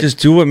guys said. Just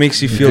do what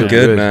makes you feel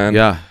good, man.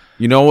 Yeah,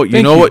 you know what?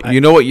 Thank you.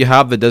 You know what you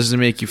have that doesn't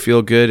make you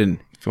feel good, and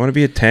If you want to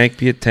be a tank,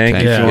 be a tank.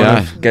 Tank, If you yeah.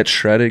 want to get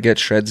shredded, get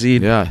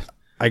shredsied. yeah,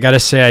 I got to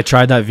say, I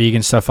tried that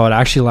vegan stuff out. It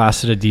actually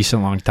lasted a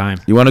decent long time.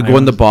 you want to go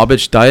on the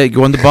Bobbage diet?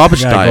 Go on the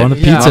Bobbage Yeah, diet. go on the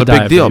Yeah. It's pizza not a big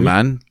diet, deal, baby.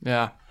 man.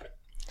 yeah,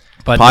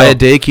 But Pie no. a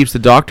day keeps the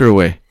doctor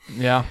away.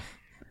 yeah.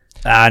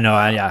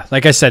 Yeah.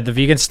 Like I said, the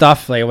vegan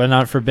stuff, like I went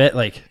on for a bit.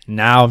 Like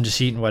now I'm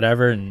just eating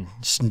whatever and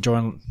just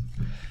enjoying.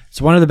 It's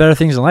one of the better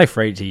things in life,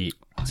 right? To eat.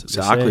 That's what they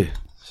Exactly. say.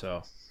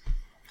 So,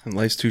 And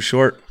life's too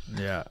short.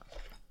 yeah.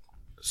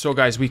 So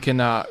guys, we can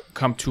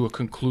come to a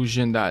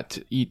conclusion that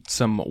eat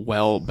some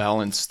well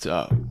balanced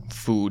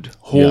food,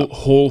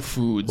 whole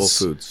foods, Whole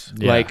foods.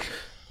 Yeah. like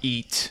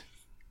eat.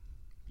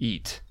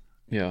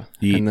 Yeah.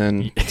 Eat. And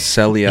then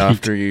sell you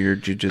after your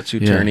jiu-jitsu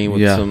Yeah. journey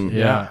with Yeah. some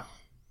Yeah.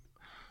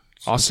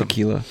 Awesome.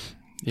 tequila.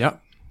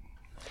 Yep.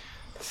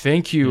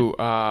 Thank you,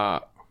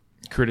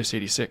 Curtis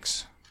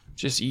 86.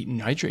 Just eat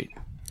and hydrate.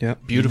 Yeah.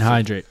 Beautiful.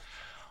 Hydrate.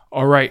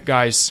 All right,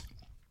 guys.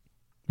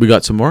 We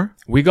got some more.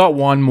 We got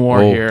one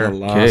more here. the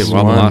last Okay,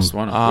 well, the one. last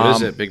one. What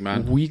is Um, it, big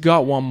man? We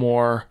got one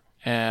more,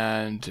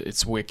 and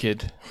it's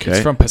wicked. Okay. It's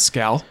from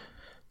Pascal.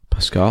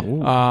 Pascal.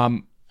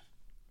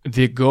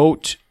 The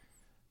GOAT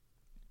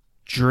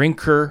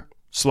drinker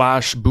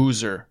 /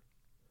 boozer.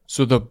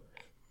 So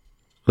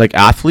Like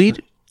athlete?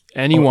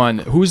 anyone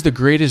who's the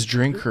greatest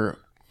drinker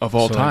of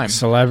all So, time. like,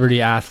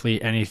 celebrity,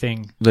 athlete,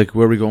 anything. Like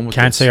where are we going with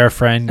Can't this? say our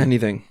friend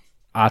Anything.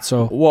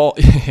 Atso. Well,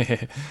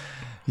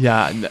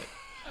 yeah,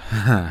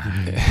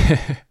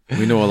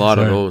 We know a lot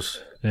of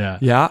those. Yeah.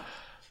 yeah.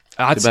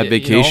 That's bad it,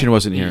 Vacation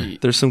wasn't here.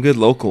 There's some good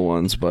local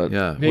ones, but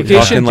Yeah. we're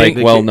Vacation talking like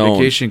think- well known.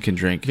 Vacation can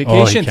drink.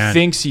 Vacation can.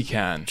 thinks he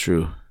can.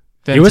 True.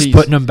 Then He was he's-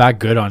 putting them back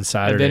good on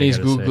Saturday. and then he's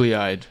I gotta say. googly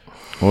eyed.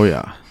 Oh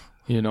yeah.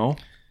 You know,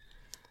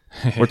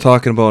 We're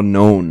talking about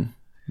known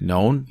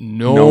Known?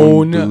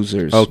 known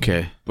boozers.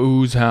 Okay.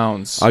 booze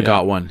hounds. I Yeah.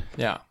 got one.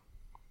 Yeah.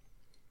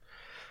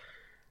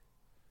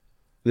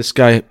 This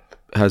guy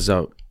has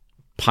a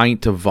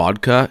pint of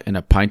vodka and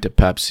a pint of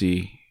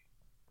Pepsi,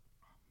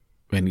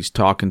 and he's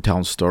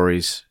telling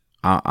stories.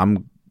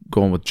 I'm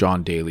going with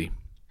John Daly,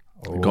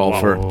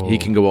 golfer. He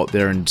can go out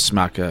there and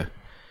smack a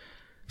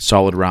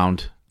solid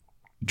round,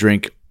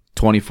 drink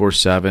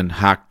 24/7,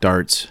 hack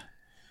darts.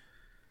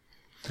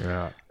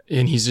 Yeah.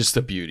 And he's just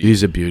a beauty.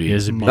 He's a beauty. He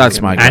is a beauty.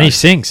 That's my guy. And he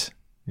sings.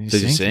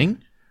 Does he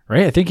sing?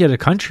 Right? I think he had a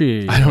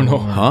country. I don't know.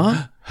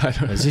 Huh? I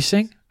don't Does he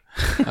sing?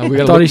 we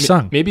gotta thought he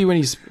sung. Maybe when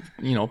he's,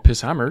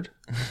 piss hammered.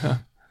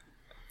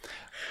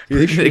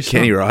 You think it's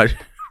Kenny Rod?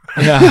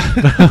 Yeah.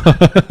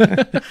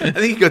 I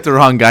think you got the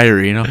wrong guy,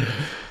 Rino.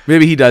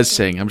 Maybe he does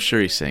sing. I'm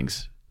sure he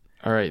sings.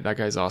 All right. That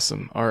guy's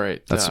awesome. All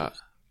right. That's-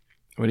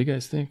 what do you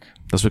guys think?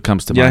 That's what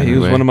comes to Yeah, mind. he was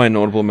anyway. one of my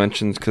notable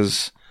mentions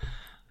because,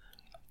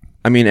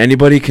 I mean,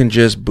 anybody can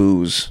just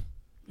booze.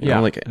 You Yeah.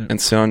 know, like, and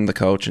sit on the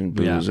couch and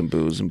booze Yeah. and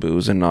booze and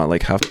booze and not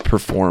like have to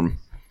perform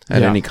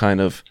at Yeah. any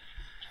kind of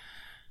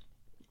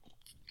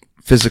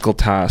physical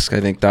task.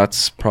 I think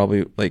that's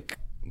probably like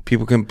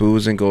people can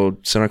booze and go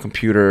sit on a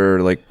computer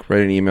or like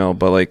write an email,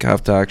 but like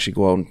have to actually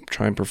go out and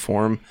try and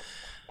perform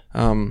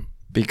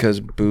because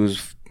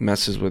booze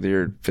messes with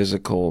your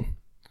physical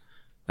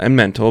and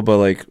mental, but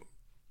like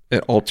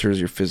it alters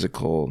your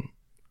physical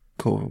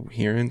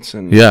coherence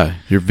and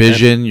your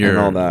vision, and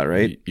all that,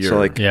 right? So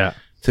like Yeah.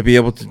 to be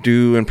able to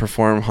do and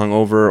perform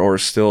hungover or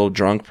still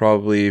drunk,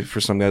 probably for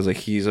some guys, like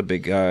he's a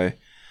big guy.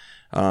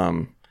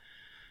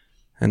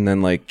 And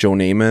then like Joe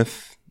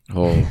Namath.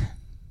 Oh,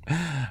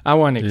 I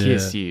want to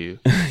kiss you.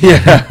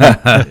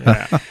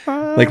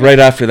 Like right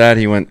after that,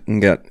 he went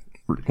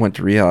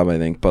to rehab, I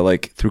think. But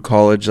like through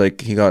college, like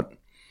there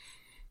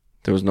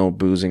was no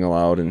boozing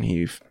allowed, and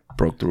he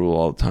broke the rule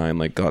all the time.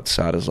 Like got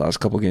sat his last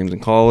couple games in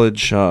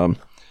college. So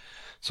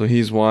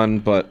he's one,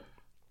 but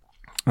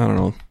I don't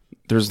know.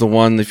 There's the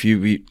one, if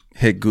you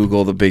hit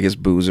Google, the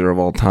biggest boozer of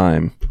all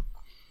time.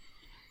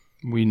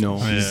 We know.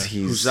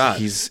 Who's that?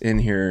 He's in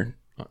here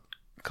a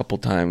couple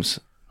times,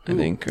 I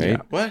think, right?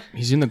 Yeah. what?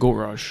 He's in the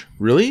Goatrage.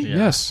 Really? Yeah.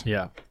 Yes.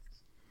 Yeah.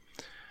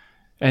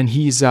 And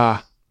he's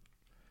 7'5",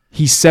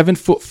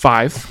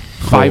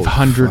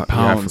 500 pounds.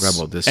 Yeah, I forgot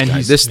about this and guy.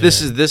 he's-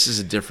 This is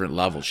a different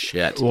level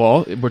shit.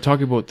 Well, we're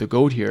talking about the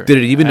goat here. Did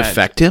it even And-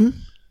 affect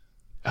him?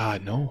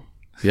 No.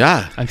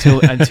 Yeah.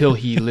 Until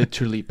he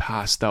literally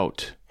passed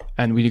out.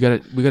 And we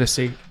gotta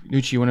say,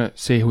 Nucci, you wanna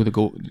say who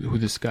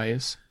this guy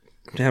is?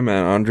 Yeah,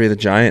 man, Andre the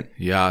Giant.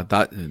 Yeah,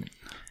 that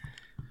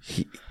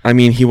I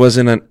mean, he was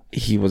an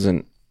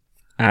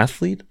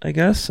athlete, I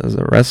guess, as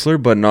a wrestler,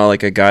 but not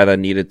like a guy that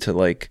needed to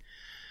like.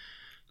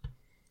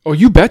 Oh,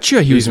 you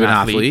betcha he was he's an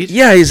athlete.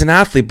 Yeah, he's an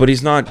athlete, but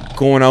he's not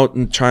going out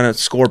and trying to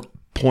score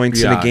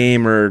points in Yeah. a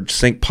game or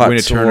sink Win a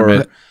putts or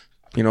tournament.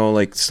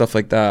 like stuff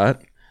like that.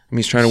 I mean,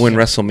 he's trying to win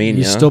WrestleMania.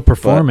 He's still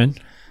performing.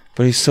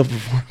 but he's still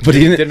performing. But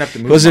he didn't have to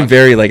move wasn't much.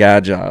 very like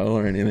agile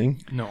or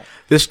anything. No.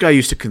 this guy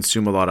used to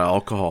consume a lot of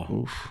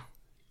alcohol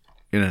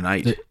in a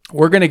night.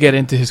 We're gonna get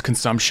into his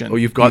consumption. Oh,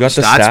 you've got, You got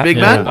the the stats, stat? big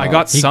Yeah. man. I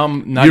got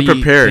some nutty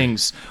prepared.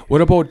 things.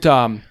 What about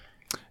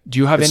do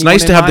you have It's anyone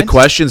nice in to have the mind?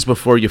 questions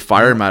before you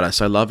fire him at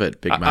us. I love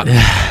it, big man.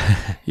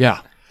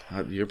 Yeah.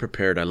 You're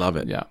prepared. I love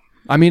it. Yeah.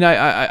 I mean,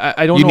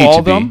 I don't You know need all to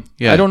of them.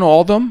 be. Yeah. I don't know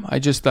all of them. I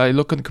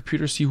look on the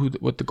computer, see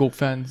what the Goat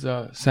fans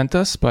sent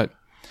us, but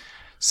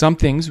some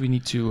things we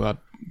need to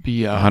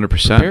be 100%.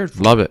 prepared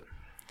for. Love it.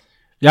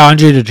 Yeah,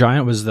 Andre the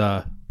Giant was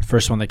the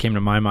first one that came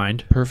to my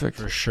mind. Perfect.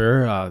 For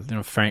sure.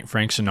 Frank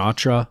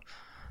Sinatra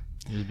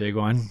is a big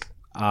one.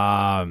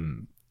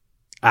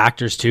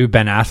 Actors too.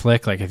 Ben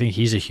Affleck, like I think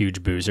he's a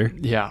huge boozer.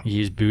 Yeah.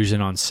 He's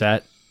boozing on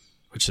set,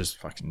 which is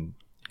fucking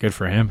good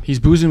for him. He's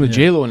boozing with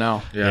J-Lo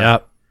now. Yeah.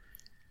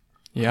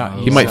 Yeah.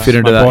 He might fit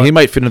into my that. boy- He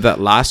might fit into that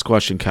last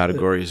question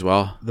category as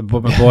well.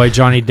 My boy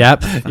Johnny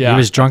Depp. Yeah. He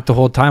was drunk the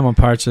whole time on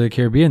Pirates of the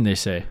Caribbean, they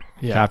say.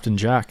 Yeah. Captain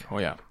Jack. Oh,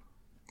 yeah.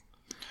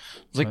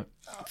 It's like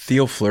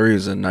Theo Fleury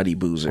was a nutty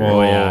boozer.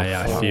 Oh,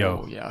 yeah,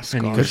 Theo. Oh, yeah. and he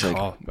Scott. was like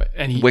call.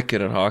 And he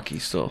wicked at hockey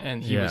still.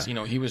 and he Yeah. was,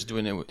 he was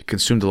doing it with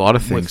Consumed a lot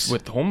of things.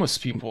 homeless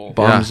people.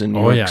 Bombs in New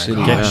Oh, York yeah.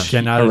 City,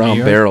 Getting out of New around York.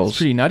 It's barrels.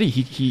 pretty nutty.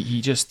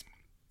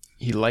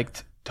 He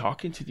liked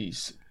talking to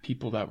these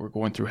people that were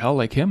going through hell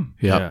like him.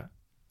 Yeah.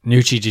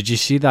 Nucci, did you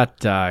see that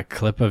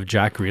clip of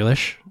Jack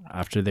Grealish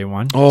after they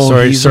won? Oh,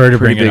 sorry he's to a pretty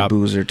bring it big up.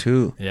 boozer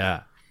too.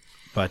 Yeah.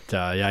 But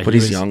yeah, But he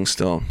he's was- young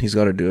still. He's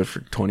got to do it for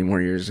 20 more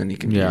years, and he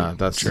can. Yeah, be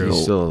that's true.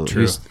 He's still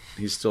True.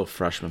 He's still a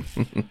freshman.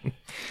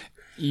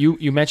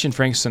 You mentioned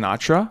Frank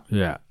Sinatra.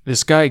 Yeah.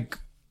 This guy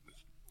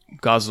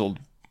guzzled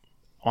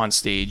on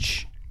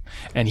stage,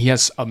 and he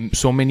has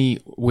so many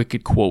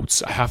wicked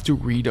quotes. I have to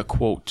read a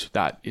quote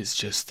that is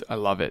just, I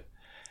love it.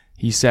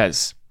 He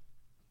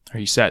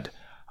said,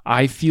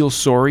 "I feel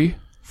sorry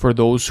for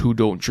those who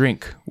don't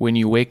drink. When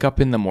you wake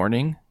up in the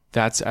morning,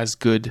 that's as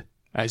good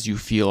as you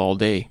feel all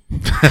day."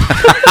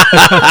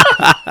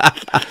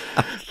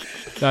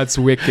 That's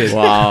wicked.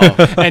 Wow.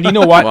 And you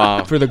know what?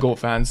 Wow. For the Goat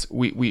fans,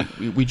 we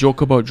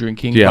joke about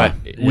drinking, Yeah.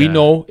 but we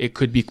know it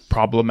could be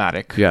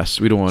problematic. Yes,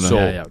 we don't want to. So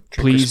Yeah.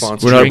 please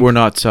responsibly. drink. We're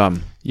not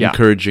Yeah.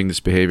 encouraging this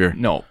behavior.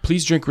 No,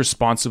 please drink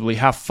responsibly.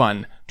 Have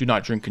fun. Do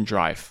not drink and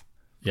drive.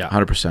 Yeah.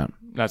 100%.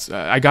 That's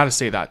I got to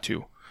say that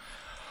too.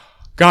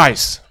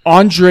 Guys,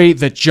 Andre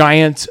the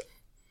Giant,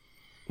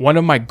 one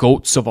of my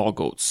goats of all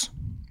goats.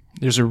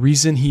 There's a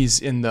reason he's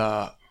in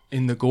the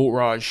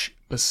Goatrage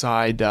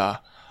beside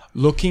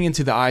looking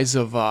into the eyes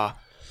of Hulk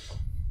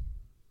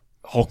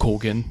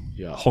Hogan,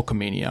 Yeah.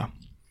 Hulkamania.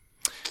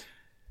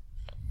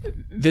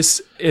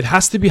 It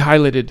has to be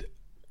highlighted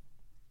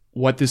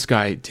what this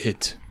guy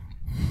did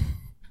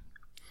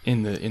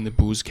in the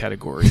booze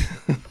category.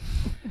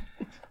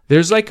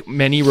 There's like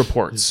many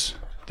reports.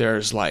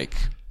 There's like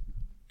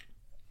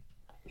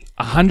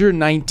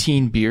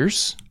 119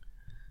 beers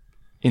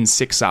in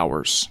 6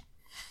 hours.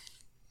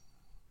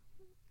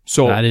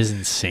 So That is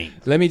insane.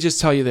 let me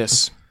just tell you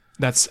this.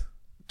 That's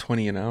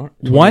 20 an hour.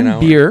 20 one an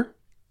hour? beer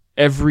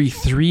every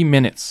 3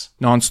 minutes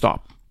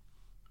nonstop.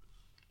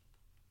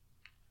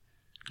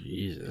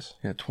 Jesus.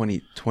 Yeah,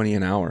 20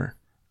 an hour.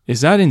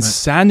 Is that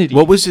insanity?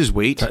 What was his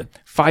weight?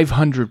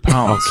 500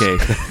 pounds.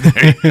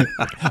 Okay.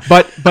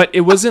 But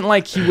it wasn't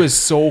like he was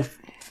so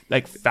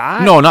like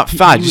fat. No, not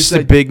fat, He just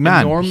was a big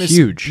man. enormous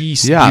Huge.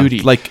 beast Yeah. beauty.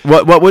 Like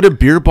what would a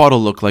beer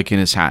bottle look like in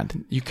his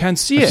hand? You can't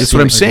see it. That's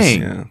what I'm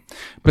saying. Yeah.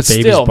 But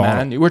Baby's still, bottle.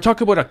 man, we're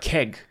talking about a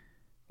keg.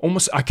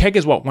 Almost a keg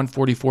is what,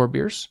 144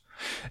 beers?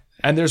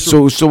 And there's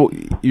So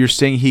you're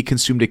saying he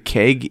consumed a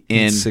keg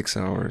in 6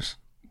 hours.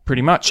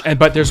 pretty much.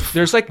 But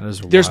there's like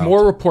is there's wild.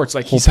 more reports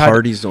like Whole he's had.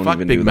 parties don't fuck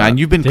even big do man. that.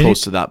 You've been Did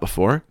close he- to that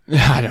before.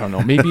 I don't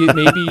know. Maybe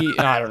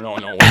I don't know.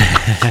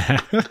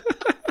 No.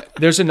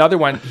 There's another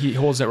one. He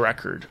holds a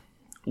record.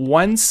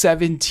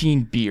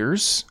 117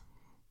 beers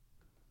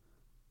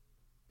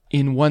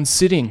in one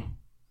sitting.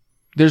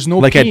 There's no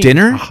Like peeing. at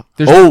dinner?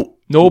 There's Oh,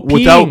 no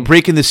without peeing.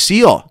 breaking the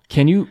seal.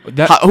 Can you?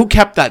 That, Who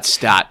kept that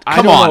stat? I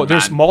Come don't on, know.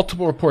 There's man.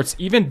 multiple reports.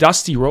 Even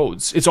Dusty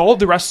Rhodes. It's all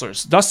the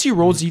wrestlers. Dusty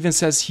Rhodes even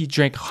says he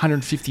drank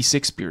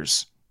 156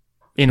 beers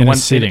in a one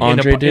sitting. in a-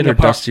 Andre did in a or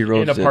par- Dusty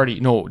Rhodes in a did? party.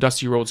 No,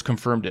 Dusty Rhodes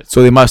confirmed it.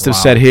 So they must have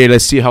said, "Hey,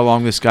 let's see how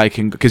long this guy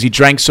can," because he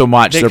drank so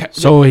much. They They're- ca-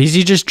 So is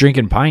he just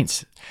drinking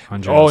pints?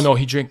 Andres? Oh no,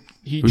 he we drank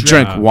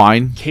drank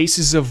wine.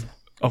 cases of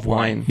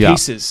wine. Yeah.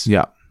 Cases.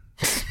 Yeah.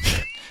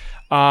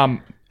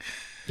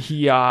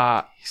 He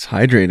He's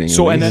hydrating.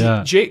 so at and least. then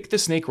Yeah. Jake the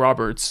Snake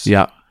Roberts.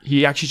 Yeah.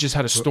 He actually just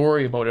had a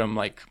story about him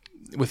like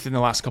within the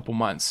last couple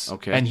months.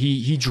 Okay. And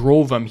he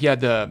drove him. He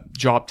had the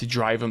job to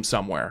drive him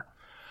somewhere.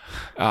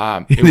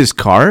 In his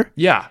car.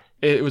 Yeah.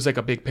 It was like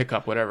a big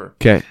pickup, whatever.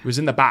 Okay. It was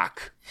in the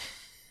back.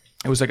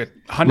 It was like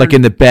 100. Like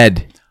in the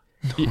bed.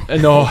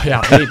 No,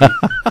 yeah, maybe.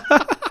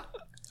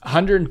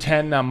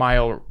 110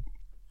 mile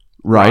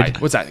Ride.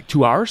 ride. What's that? Like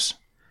 2 hours?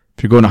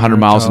 If you're going 100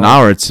 miles an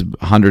hour, it's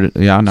 100.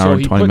 Yeah, an hour So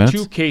and he 20 put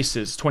minutes. 2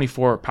 cases,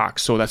 24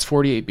 packs. So that's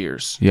 48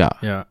 beers. Yeah.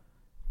 Yeah.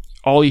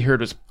 All he heard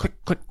was click,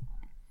 click.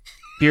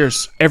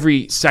 Beers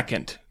every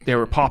second. They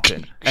were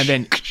popping. And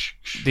then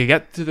they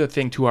get to the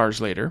thing 2 hours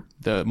later,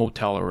 the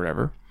motel or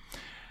whatever.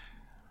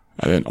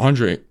 And then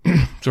Andre,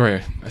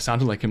 sorry, I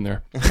sounded like him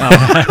there.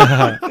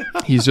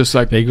 He's just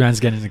like, Big man's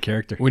getting into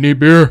character. we need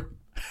beer.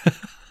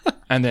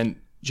 And then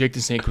Jake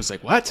the Snake was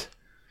like, what?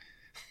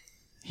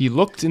 He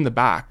looked in the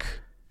back,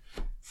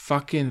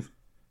 fucking,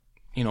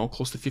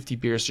 close to 50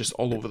 beers just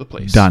all over the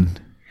place. Done.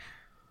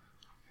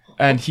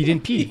 And he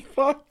didn't pee.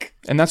 Fuck.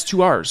 And that's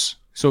 2 hours.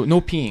 So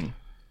no peeing.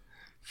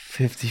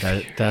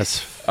 50.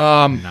 That's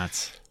Um,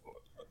 nuts.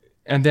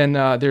 And then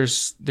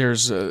there's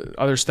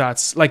other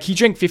stats. Like he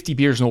drank 50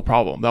 beers, no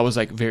problem. That was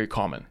like very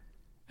common.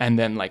 And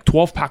then like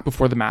 12 pack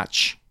before the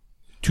match,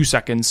 2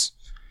 seconds.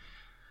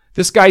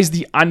 This guy's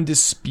the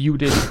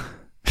undisputed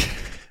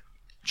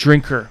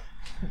drinker.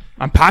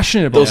 I'm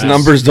passionate about Those this.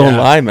 numbers don't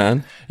Yeah. lie,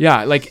 man.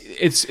 Yeah, like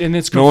it's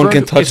confirmed. No one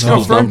can touch It's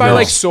those confirmed by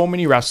numbers. like so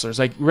many wrestlers.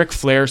 Like Ric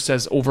Flair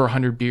says over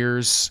 100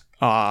 beers,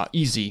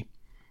 easy.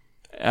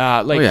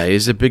 Oh yeah,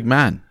 he's a big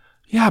man.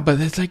 Yeah, but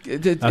it's like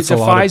it That's a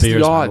lot of defies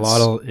beers. the Man.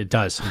 odds. It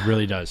does. It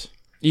really does.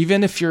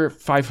 Even if you're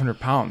 500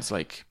 pounds,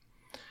 like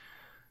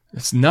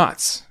it's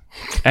nuts.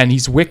 And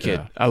he's wicked.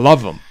 Yeah. I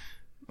love him.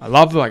 I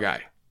love that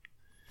guy.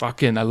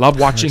 Fucking, I love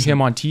watching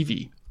him on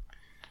TV.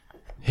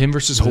 Him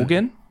versus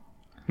Hogan,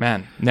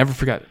 man, never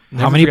forget.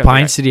 How many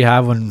pints did he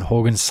have when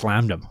Hogan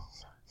slammed him?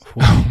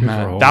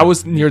 Man, that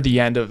was near the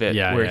end of it,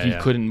 Yeah, where yeah, he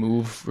yeah. couldn't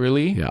move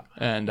really. Yeah.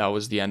 And that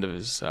was the end of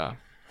his,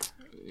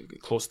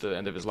 close to the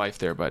end of his life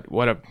there. But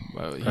what a,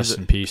 he's Rest a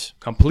in peace.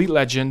 complete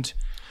legend.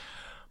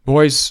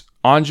 Boys,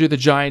 Andre the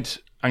Giant,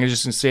 I'm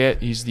just gonna say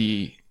it. He's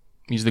the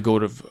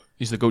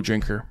goat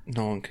drinker.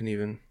 No one can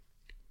even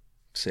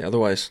say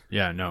otherwise.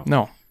 Yeah. No.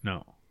 No.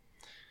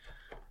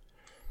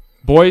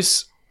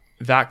 Boys,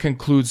 that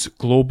concludes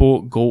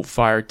Global Goat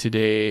Fire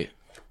today.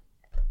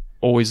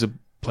 Always a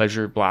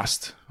pleasure,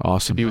 blast to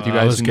Awesome. be with you That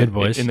guys was in, good, the,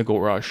 boys. in the Goat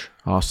Rush.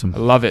 I Awesome.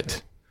 love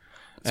it.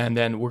 And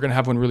then we're going to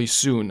have one really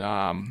soon.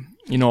 A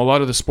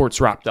lot of the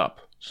sports wrapped up.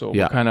 So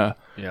Yeah.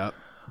 Yeah.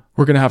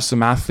 we're going to have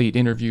some athlete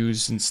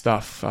interviews and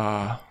stuff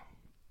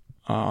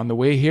on the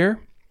way here.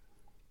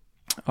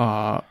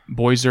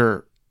 Boys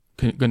are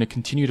going to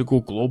continue to go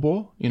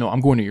global.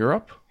 I'm going to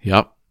Europe.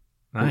 Yep.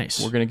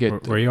 Nice. We're gonna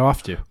get Where are you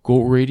off to?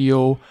 Goat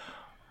Radio,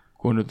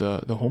 going to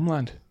the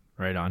homeland.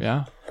 Right on.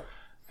 Yeah.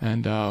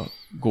 And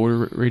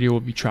Goat Radio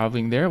will be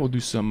traveling there. We'll do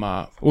some.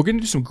 We're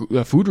gonna do some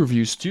food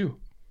reviews too.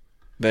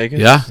 Vegas?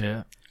 Yeah.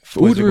 Yeah.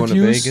 Food Boys are going to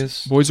reviews.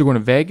 Vegas. Boys are going to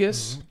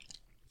Vegas.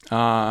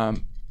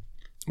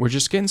 We're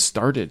just getting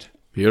started.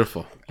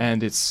 Beautiful.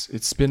 And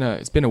it's been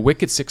a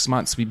wicked 6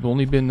 months. We've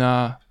only been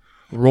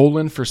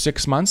rolling for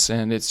 6 months,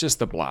 and it's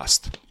just a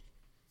blast.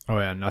 Oh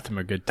yeah, nothing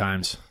but good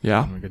times.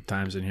 Yeah, nothing but good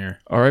times in here.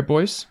 All right,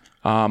 boys.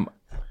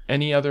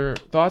 Any other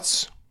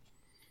thoughts?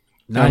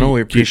 No,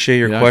 we appreciate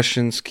your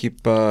questions.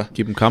 Keep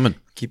them coming.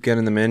 Keep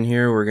getting them in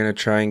here. We're gonna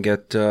try and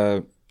get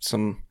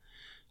some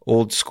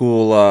old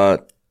school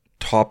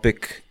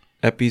topic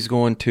epis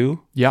going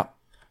too. Yeah.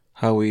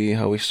 How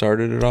we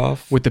started it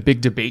off with the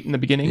big debate in the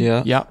beginning.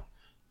 Yeah.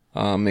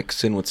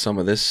 Mixed in with some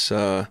of this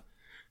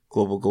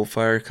global Go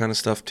Fire kind of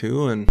stuff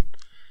too, and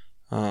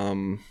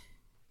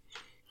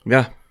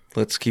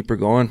let's keep her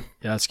going.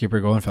 Yeah, let's keep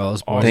her going,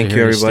 fellas. Boys Thank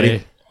you,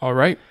 everybody. All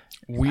right,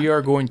 we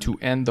are going to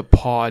end the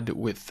pod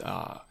with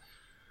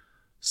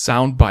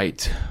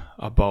soundbite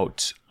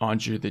about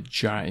Andre the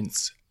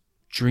Giant's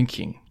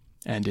drinking,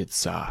 and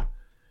it's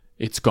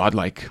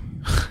godlike.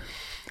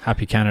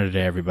 Happy Canada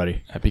Day,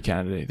 everybody. Happy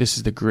Canada Day. This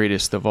is the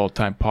greatest of all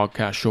time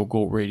podcast show,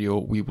 Goat Radio.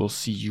 We will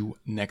see you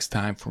next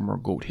time for more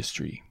goat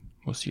history.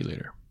 We'll see you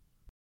later.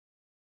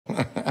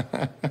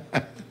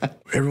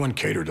 Everyone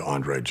catered to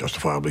Andre,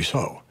 justifiably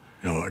so.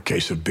 A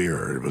case of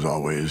beer, it was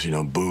always,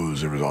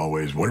 booze, it was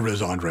always whatever it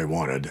is Andre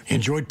wanted. He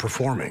enjoyed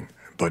performing,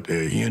 but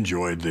he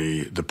enjoyed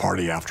the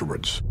party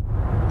afterwards.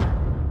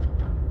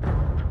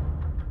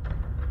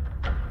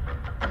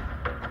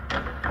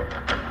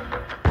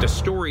 The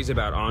stories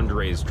about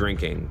Andre's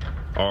drinking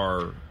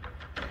are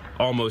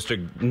almost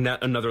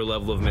another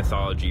level of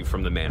mythology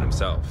from the man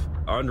himself.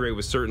 Andre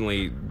was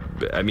certainly,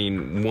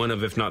 one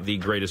of, if not the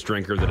greatest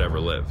drinker that ever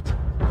lived.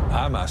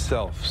 I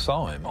myself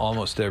saw him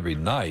almost every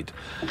night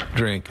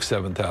drink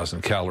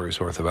 7,000 calories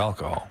worth of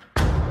alcohol.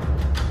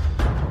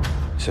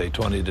 Say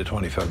 20 to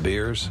 25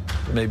 beers,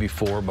 maybe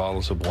 4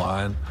 bottles of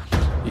wine,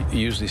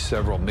 usually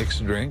several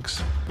mixed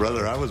drinks.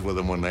 Brother, I was with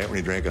him one night when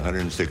he drank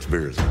 106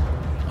 beers.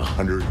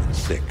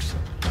 106.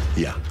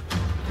 Yeah,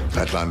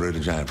 that's Andre the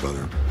Giant,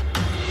 brother.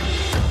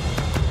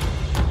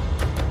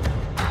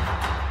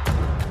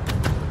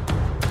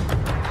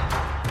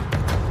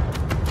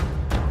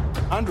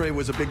 Andre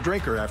was a big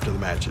drinker after the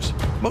matches.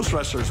 Most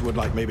wrestlers would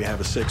maybe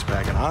have a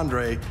 6-pack, and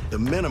Andre, the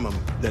minimum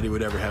that he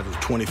would ever have was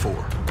 24.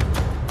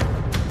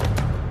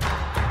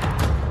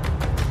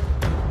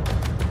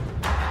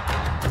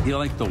 He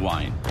liked the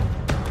wine.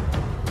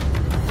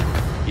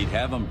 He'd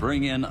have him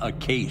bring in a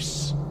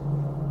case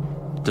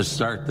to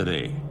start the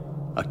day.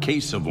 A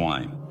case of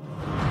wine.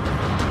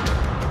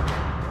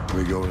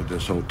 We go to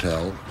this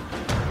hotel.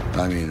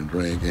 Drinking and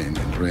drinking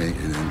and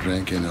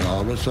drinking, and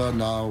all of a sudden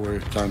now we're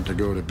time to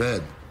go to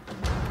bed.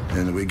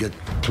 And we get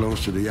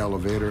close to the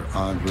elevator,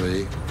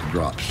 Andre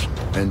drops.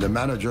 And the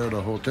manager of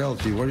the hotel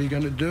says, "What are you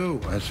going to do?"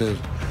 I says,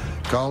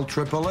 "Call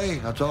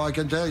AAA. That's all I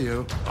can tell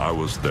you." I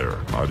was there.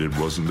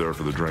 Wasn't there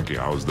for the drinking.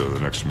 I was there the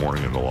next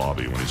morning in the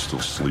lobby when he's still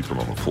sleeping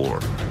on the floor.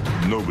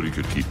 Nobody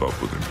could keep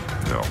up with him.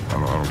 No,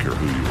 I don't care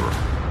who you were.